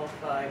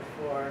 qualify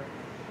for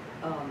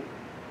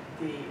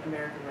the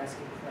American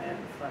Rescue Plan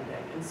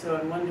funding. And so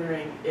I'm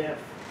wondering if,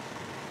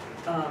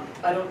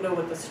 I don't know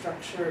what the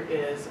structure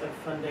is of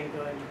funding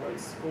going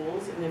towards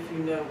schools, and if you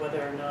know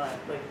whether or not,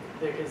 like,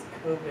 there is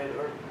COVID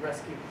or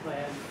rescue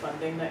plan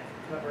funding that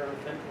could cover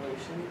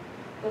ventilation.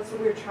 That's what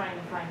we're trying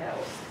to find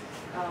out.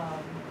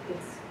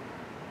 It's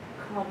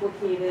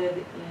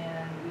complicated,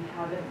 and we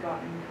haven't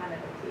gotten kind of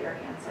a clear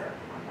answer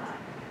on that.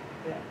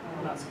 Yeah,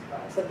 I'm not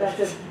surprised. But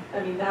that's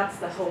that's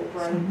the hope,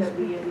 right, that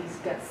we at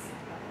least get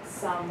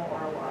some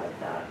or a lot of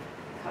that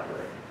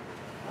covered.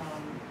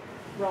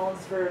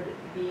 Rollinsford,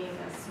 being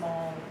a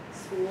small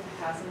school,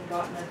 hasn't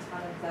gotten a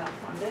ton of that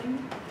funding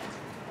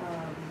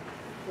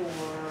for,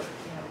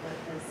 you know,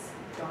 that has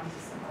gone to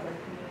some other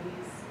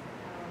communities.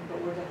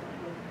 But we're definitely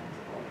looking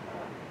into all of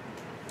that.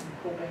 I'm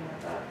hoping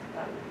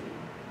that would be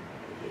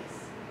the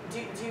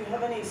case. Do you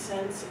have any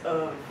sense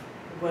of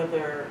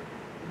whether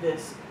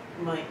this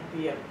might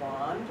be a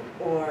bond,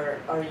 or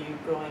are you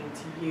going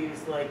to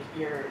use like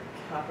your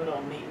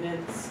capital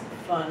maintenance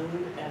fund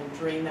and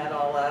drain that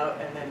all out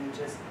and then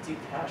just do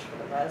cash for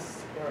the rest,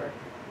 or?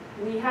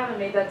 We haven't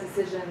made that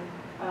decision.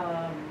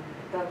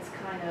 That's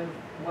kind of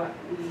what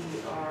we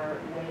are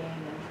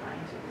weighing and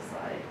trying to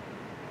decide.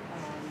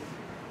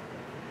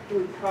 It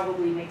would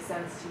probably make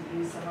sense to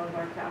use some of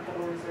our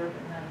capital reserve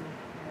and then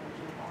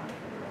do a bond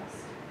for the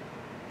rest.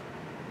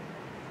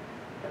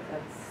 But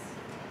that's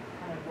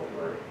kind of what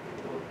we're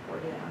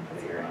working on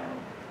figuring out.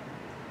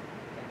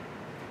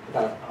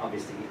 But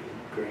obviously,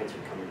 grants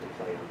would come into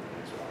play on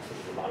that as well, so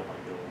there's a lot of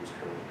unknowns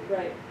currently.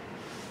 Right.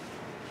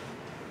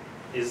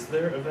 Is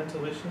there a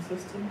ventilation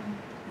system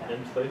No.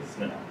 in place?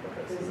 No. Okay,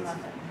 so There's this,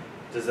 nothing.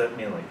 does that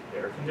mean like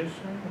air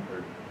conditioning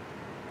or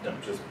no,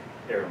 just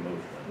air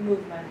movement?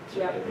 Movement,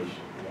 yep. $1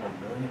 Yeah.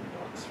 million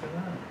for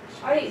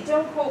that?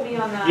 Don't quote me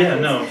on that. Yeah,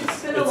 no,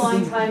 It's been a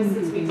long time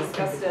since we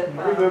discussed it.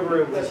 I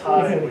remember it was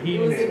but high. It was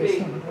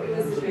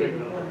a It big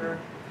number. number.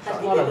 I A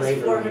think lot it of was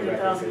labor when you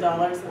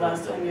 $400,000 the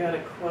last record time you had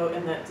a quote,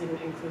 and that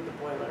didn't include the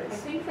boilers. I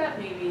think that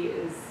maybe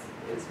is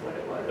what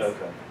it was.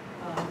 Okay.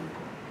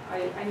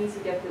 I need to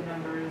get the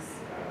numbers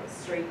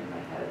straight in my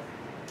head.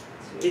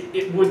 to-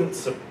 It wouldn't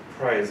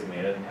surprise me.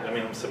 I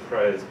mean, I'm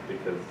surprised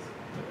because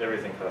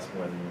everything costs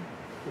more than.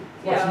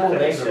 Well, it's Yeah. more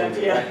labor Labor, when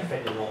you're yeah. trying to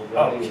fit in an old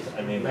Oh, building. It's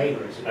I mean-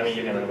 labor is I mean,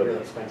 you're gonna have a-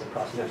 real expensive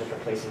cost, not just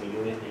replacing the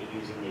unit and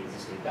using the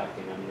existing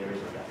ducting. I mean, there is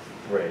no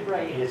ducting. Right.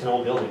 Right. And it's an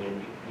old building,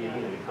 and you know,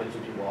 you punch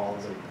into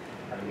walls and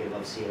having to get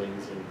above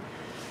ceilings and,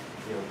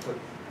 you know, put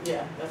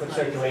Yeah, that's not.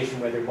 circulation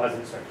where there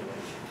wasn't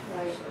circulation.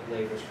 Right. So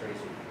labor's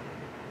crazy.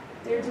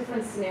 There are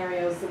different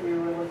scenarios that we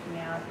were looking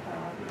at.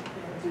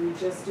 Do we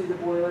just do the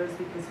boilers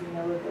because we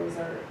know that those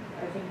are,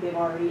 I think they've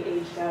already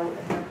aged out and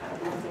they're kind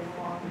of limping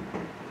along?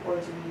 Or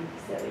do we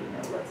say, you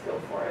know, let's go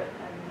for it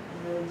and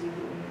really do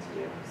what we need to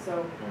do?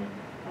 So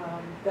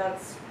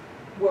that's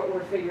what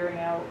we're figuring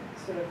out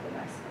sort of the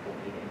next couple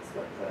meetings,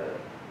 what the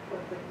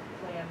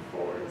plan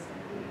forward is going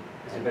to be.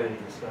 Has there been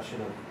any discussion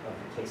of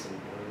replacing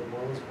one of the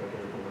boilers, breaking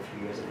it over a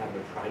few years and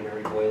having a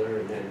primary boiler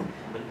and then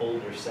an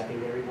older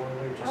secondary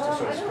boiler, just to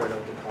sort of I don't- spread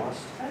out the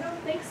cost? I don't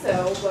think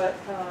so, but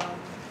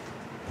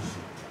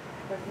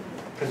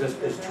Because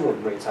there's two of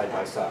them right side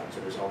by side, so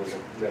there's always a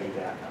ready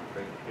backup,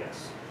 right?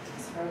 Yes.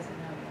 as far as I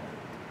know,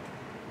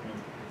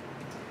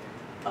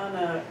 On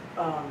a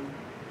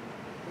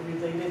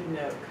related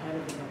note, kind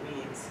of in the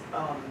weeds,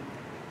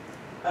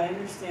 I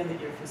understand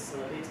that your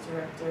facilities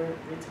director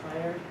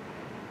retired.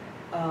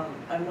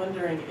 I'm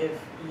wondering if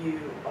you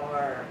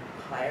are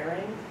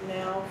hiring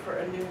now for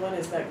a new one,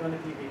 is that going to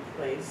be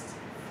replaced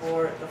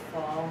for the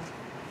fall?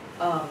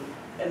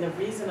 And the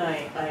reason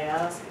I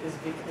ask is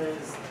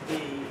because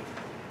the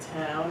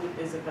town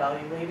is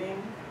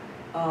evaluating,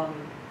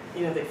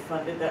 you know, they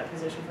funded that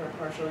position for a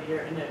partial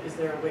year, and is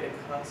there a way to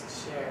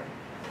cost share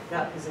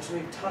that position?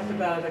 We talked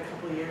about it a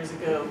couple of years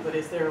ago, but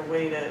is there a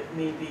way to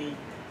maybe,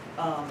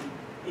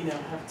 you know,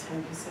 have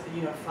 10%,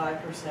 you know,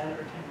 5%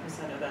 or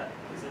 10% of that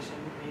position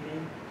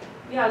maybe?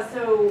 Yeah,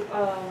 so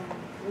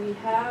we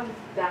have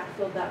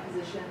backfilled that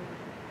position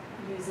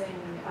using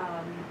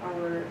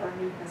our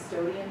new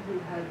custodian who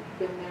had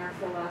been there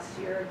for last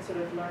year and sort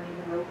of learning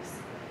the ropes.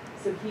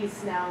 So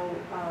he's now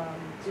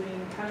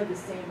doing kind of the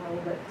same role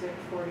that Dick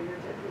Fortier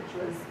did, which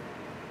was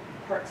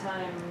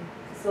part-time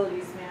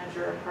facilities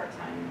manager,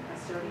 part-time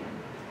custodian.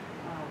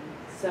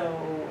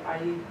 So I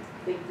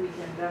think we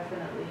can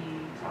definitely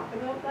talk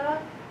about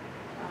that.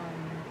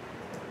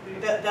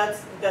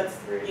 That's,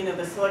 you know,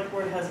 the select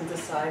board hasn't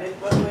decided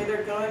what way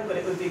they're going, but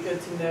it would be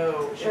good to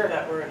know if Sure.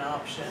 that were an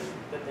option,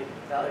 that they could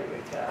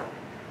evaluate that.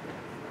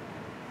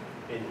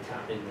 In the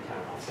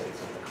town offsetting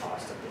some of the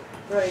cost of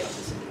Right.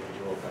 this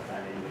individual, but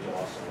that individual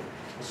also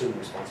assuming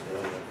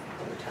responsibility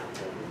of the town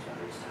buildings,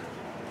 whether it's town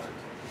hall or.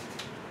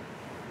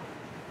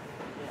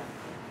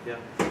 Yeah.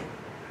 Yeah.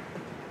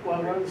 Well,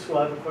 I'm running the school,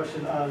 I have a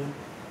question on,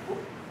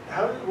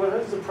 how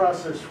does the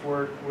process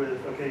work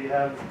with, okay, you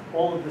have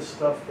all of this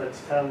stuff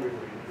that's town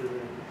related, and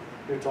then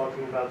you're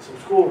talking about some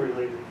school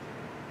related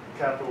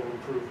capital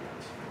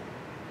improvements.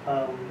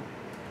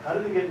 How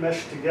do they get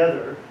meshed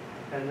together,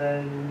 and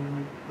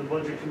then the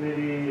budget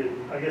committee,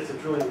 and I guess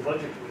it's really the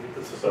budget committee,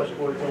 because the select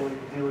board's only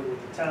dealing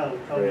with the town,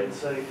 come in and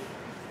say,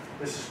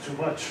 this is too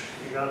much,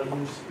 you gotta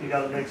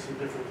make some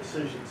different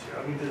decisions here.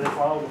 I mean, do they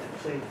follow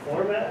the same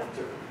format,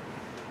 or?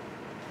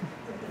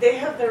 They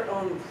have their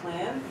own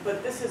plan,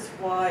 but this is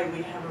why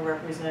we have a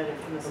representative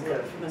from the,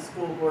 Okay. from the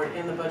school board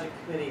and the budget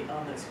committee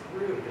on this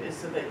group, is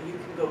so that you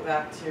can go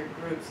back to your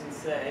groups and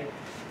say,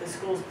 the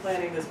school's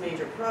planning this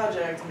major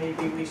project,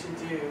 maybe we should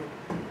do,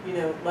 you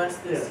know, less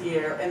this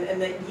year,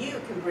 and that you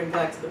can bring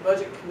back to the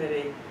budget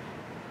committee,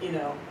 you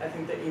know, I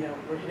think that, you know,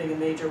 we're hitting a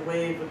major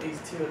wave with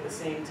these two at the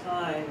same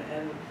time,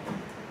 and,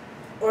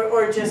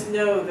 or just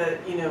know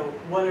that, you know,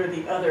 one or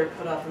the other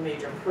put off a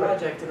major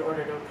project in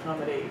order to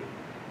accommodate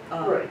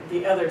Right.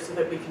 the other, so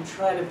that we can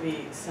try to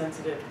be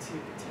sensitive to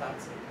the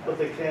tax impact. But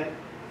they can't,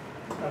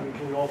 I mean,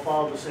 can we all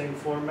follow the same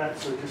format?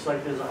 So just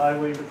like there's a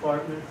highway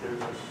department,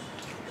 there's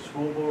a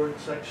school board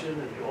section,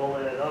 and you all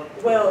add up?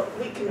 Well,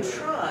 we can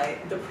try.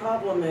 The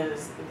problem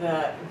is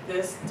that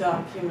this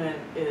document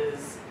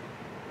is,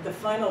 the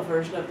final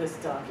version of this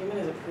document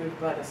is approved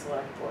by the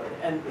select board.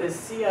 And the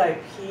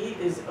CIP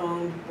is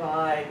owned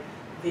by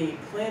the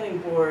planning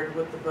board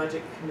with the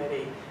budget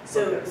committee.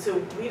 So, Okay.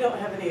 so we don't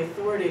have any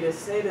authority to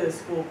say to the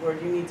school board,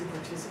 you need to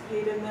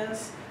participate in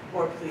this,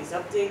 or please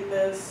update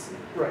this,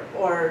 Right,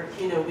 or,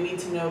 you know, we need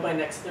to know by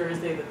next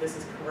Thursday that this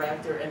is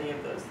correct, or any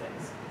of those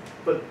things.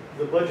 but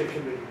the budget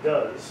committee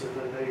does, and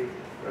then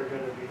they are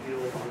gonna be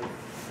dealing with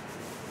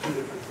two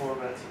different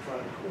formats and trying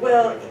to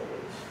Well, coordinate all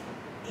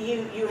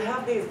this. You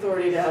have the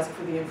authority to ask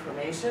for the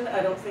information.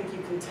 I don't think you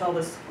can tell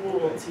the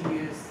school to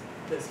use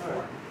this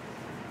form.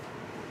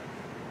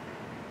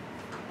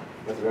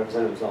 But the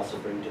representatives also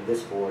bring to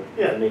this board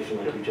Yeah.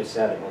 information, like you just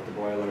said, about the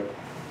boiler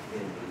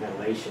and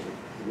ventilation.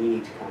 We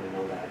need to kind of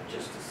know that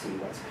just to see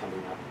what's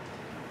coming up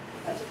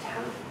as a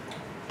town.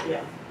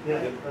 Yeah. Yeah,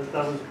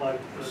 that was my.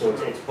 So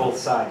it's both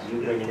sides,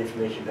 you bringing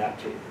information back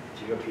to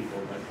your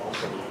people, but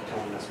also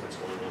telling us what's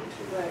going on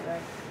too. Right,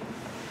 right.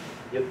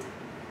 Yep.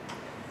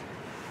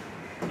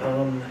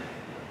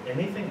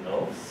 Anything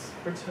else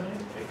for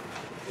tonight?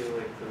 I feel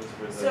like those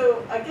were the.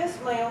 So I guess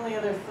my only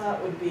other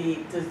thought would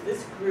be, does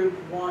this group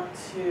want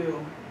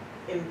to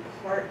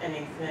impart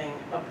anything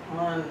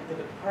upon the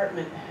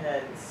department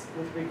heads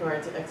with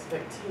regard to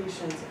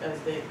expectations as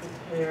they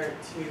prepare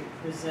to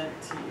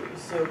present to you?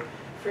 So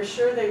for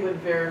sure, they would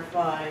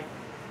verify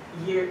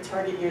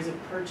target years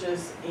of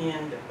purchase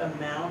and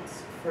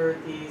amounts for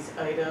these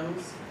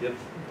items. Yep.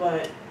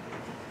 But,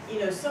 you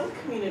know, some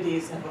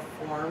communities have a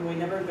form. We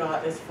never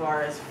got as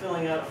far as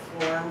filling out a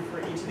form for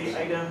each of the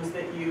items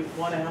that you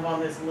want to have on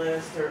this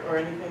list, or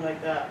anything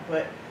like that.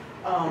 But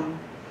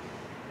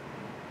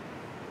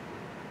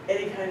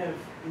any kind of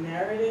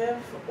narrative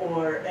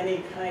or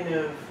any kind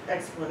of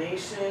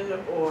explanation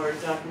or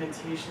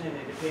documentation in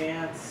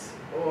advance,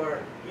 or,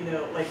 you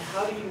know, like,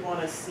 how do you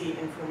want to see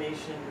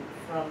information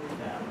from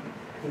them?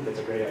 I think that's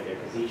a great idea,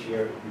 because each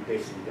year we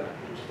basically got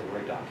just a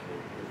Word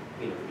document with,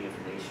 you know, the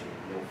information,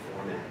 no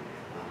format.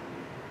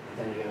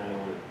 Then again, I don't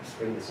want to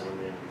spring this on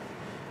them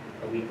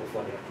a week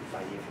before they have to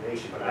find the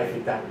information, but I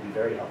think that would be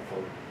very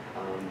helpful.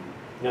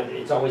 You know,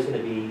 it's always going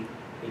to be,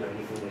 you know,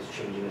 anything that's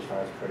changing as far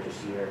as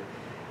purchase year,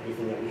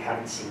 anything that we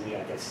haven't seen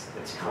yet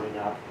that's coming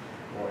up,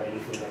 or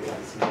anything that we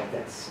haven't seen yet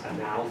that's a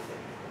now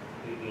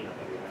thing, you know,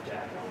 that we have to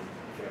act on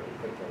fairly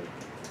quickly.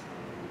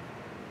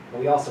 But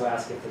we also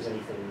ask if there's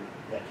anything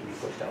that can be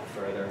pushed out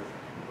further,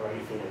 or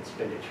anything that's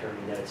been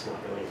determined that it's not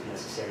really as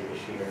necessary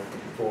this year,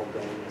 forward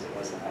going as it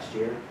was last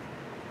year.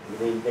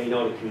 I mean, they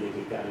know to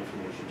communicate that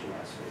information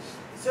to us.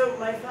 So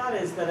my thought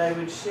is that I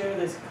would share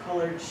this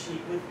colored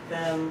sheet with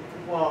them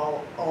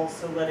while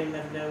also letting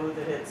them know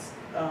that it's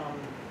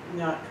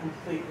not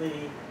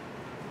completely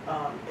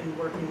in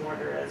working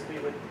order as we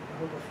would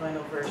hope a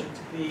final version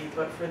to be,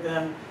 but for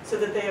them, so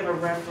that they have a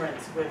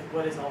reference with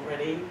what is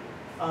already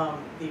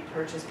the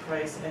purchase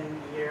price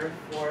and year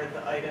for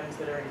the items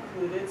that are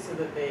included, so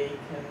that they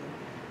can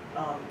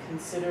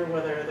consider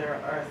whether there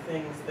are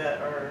things that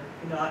are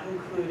not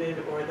included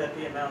or that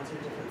the amounts are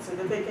different, so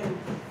that they can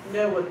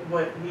know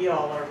what we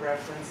all are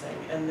referencing,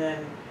 and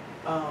then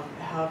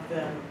have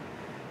them,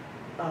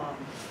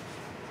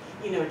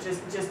 you know,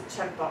 just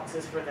check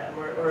boxes for them,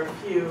 or a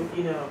few,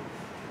 you know,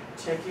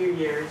 check your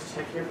years,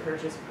 check your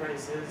purchase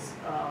prices,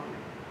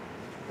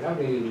 But I would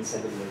maybe even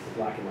send them the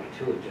black and white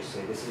too, and just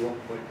say, this is what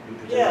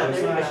we Yeah, presented to us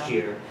there you last go.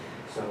 year.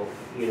 So,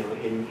 you know,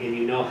 and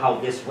you know how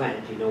this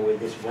went, you know where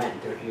this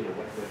went, or you know,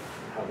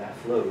 how that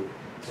flowed.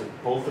 So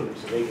both of them,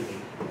 so they can be.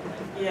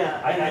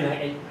 Yeah,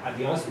 And I'll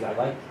be honest with you,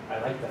 I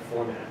like the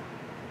format,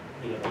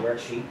 you know, the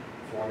worksheet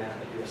format,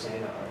 like you were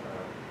saying,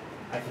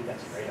 I think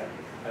that's a great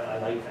idea. I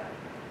like that.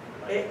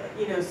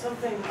 you know,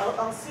 something,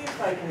 I'll see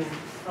if I can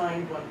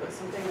find one, but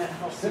something that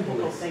helps Simple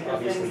people is think of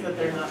obviously, things that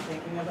they're yeah. not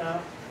thinking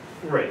about.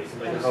 Right,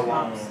 like Kind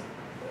of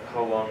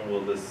how long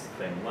will this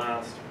thing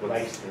last?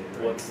 Lifespan,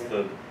 right, What's yeah.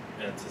 the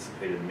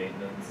anticipated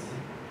maintenance?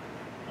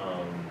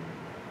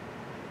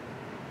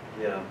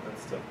 Yeah, that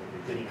stuff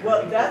would be good.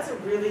 Well, that's a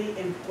really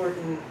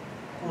important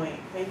point,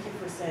 thank you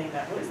for saying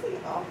that.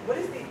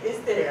 Is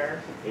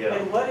there, Yeah.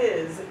 and what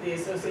is the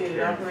associated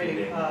Care and operating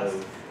feeding cost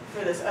of-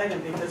 for this item?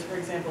 Because, for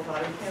example,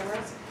 body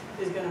cameras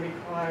is gonna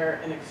require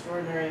an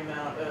extraordinary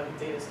amount of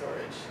data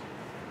storage.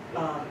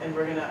 And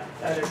we're gonna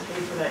either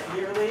pay for that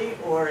yearly,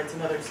 or it's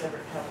another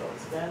separate capital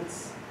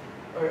expense,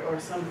 or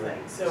something,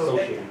 so.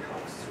 Associated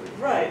costs. with-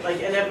 Right,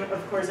 like, and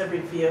of course, every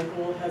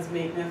vehicle has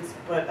maintenance,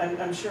 but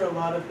I'm sure a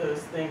lot of those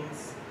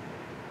things,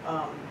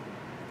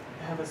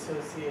 have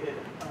associated,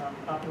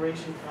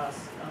 operation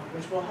costs,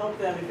 which will help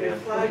them, if you Yeah.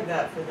 flag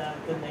that for them,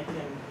 then they can,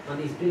 On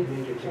these big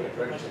major ticket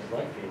purchases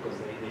like vehicles,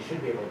 they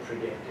should be able to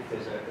predict if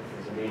there's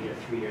a major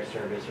 3-year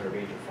service or a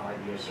major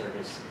 5-year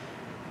service.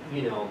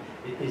 You know,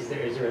 is there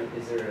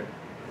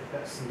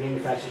a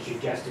manufacturer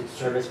suggested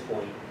service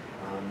point?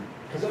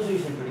 Because those are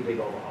usually pretty big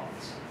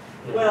overhauls.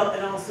 you know. well,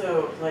 and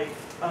also, like,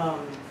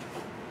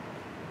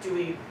 do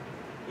we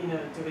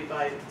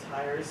buy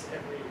tires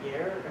every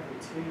year,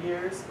 every 2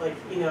 years? Like,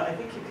 I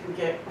think you can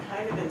get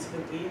kind of into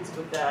the weeds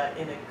with that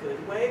in a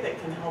good way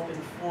that can help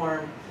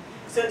inform.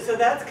 So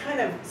that's kind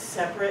of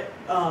separate,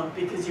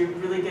 because you're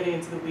really getting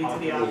into the weeds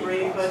of the operating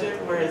Operating costs.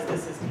 budget, whereas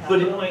this is But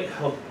capital. it might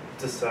help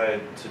decide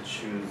to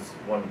choose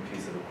one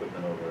piece of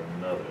equipment over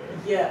another.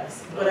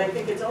 Yes, but I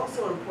think it's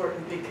also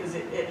important because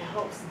it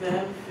helps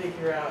them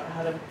figure out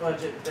how to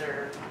budget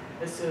their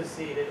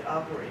associated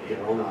operating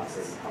Their own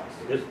costs. operating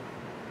costs. Yep.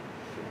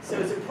 So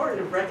it's important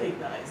to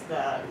recognize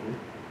that.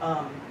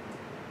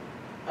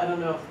 I don't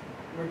know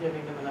if we're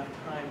giving them enough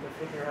time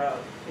to figure out,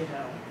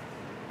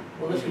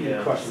 Well, this would be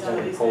Yeah. questions Some that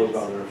of are these posed things.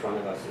 while they're in front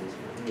of us,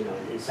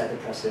 and set the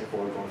precedent for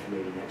going for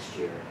maybe next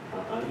year.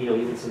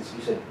 Even since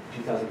you said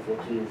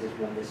 2014 is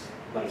when this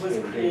was lifespan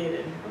began.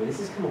 created. I mean, this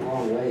has come a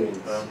long way in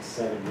Wow.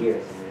 7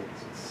 years. I mean,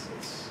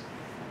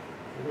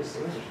 it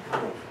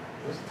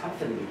was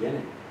tough in the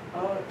beginning,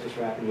 Oh, just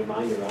wrapping your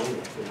mind around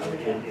it,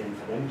 Yeah. and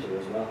for them to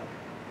as well.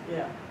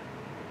 yeah,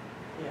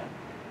 yeah.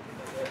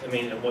 I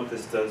mean, and what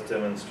this does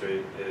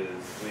demonstrate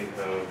is we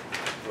have,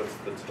 what's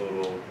the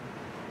total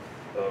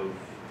of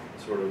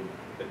sort of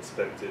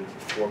expected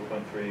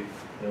 4.3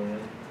 million?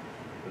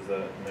 Is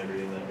that, am I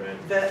reading that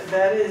right?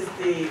 That is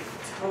the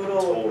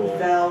total Total.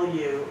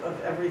 value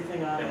of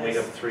everything on And we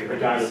have this.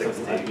 Regardless of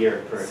 360.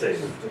 year purchase.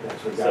 saved.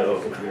 That's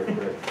regardless of year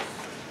purchase.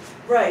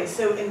 Right,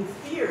 so in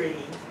theory,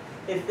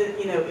 if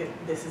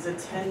this is a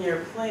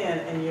 10-year plan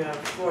and you have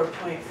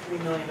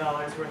 $4.3 million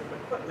worth of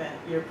equipment,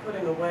 you're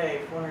putting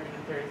away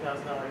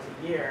 $430,000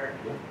 a year.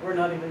 Yeah. We're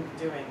not even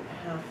doing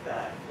half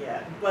that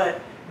yet.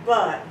 But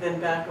then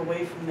back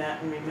away from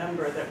that and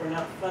remember that we're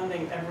not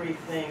funding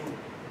everything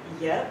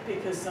yet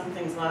because some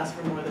things last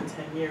for more than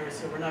 10 years,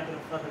 so we're not gonna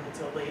fund them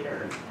until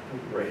later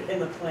Right. in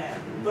the plan.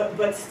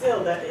 But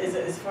still, that is,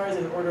 as far as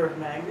an order of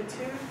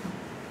magnitude,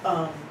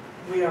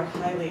 we are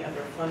highly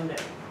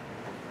underfunding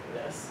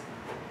this.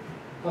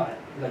 But,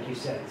 like you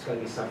said, it's gotta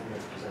be something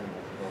that's presentable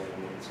to the vote. I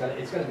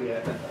mean, it's gotta be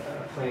a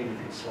plan you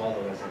can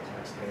swallow as a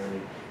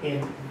taxpayer.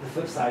 And the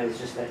flip side is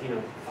just that,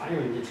 fire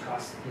engines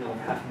cost, over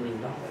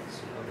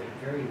 $500,000,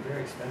 they're very,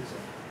 very expensive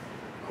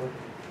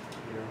equipment,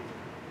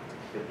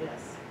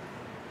 Yes.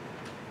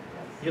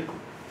 Yep.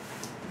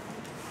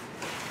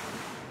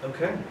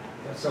 Okay.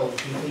 So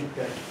do you think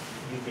that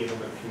you'd be able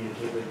to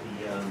communicate with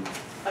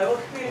the, I will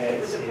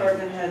communicate with Heads, yeah.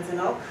 department heads and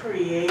I'll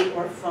create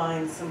or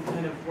find some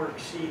kind of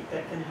worksheet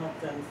that can help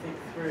them think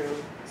through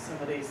some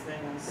of these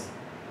things.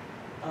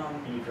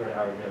 you've heard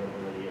our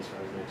availability as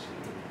far as next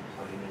week, and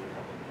probably maybe a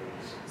couple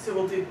of days? So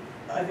we'll do,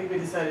 I think we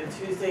decided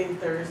Tuesday and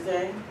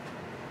Thursday,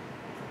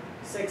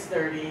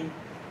 6:30.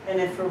 And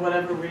if for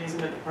whatever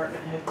reason a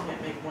department head can't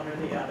make one or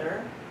the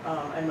other,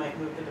 I might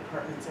move the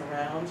departments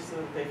around so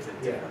that they fit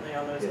Yeah. differently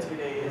on those Yeah. 2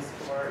 days.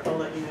 Or I'll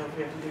let you know if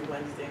we have to do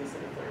Wednesday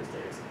instead of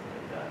Thursday or something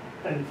like that.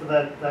 And for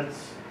that's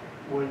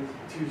when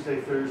Tuesday,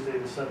 Thursday,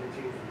 the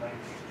 17th and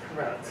 19th.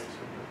 Correct.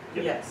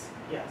 Yep. Yes,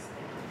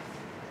 thank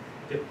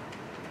you. Yep.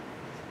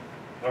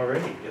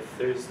 Alrighty, if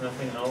there's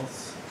nothing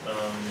else, I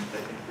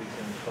think we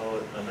can call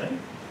it a night.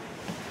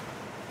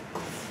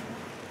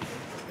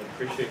 I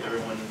appreciate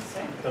everyone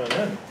coming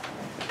in.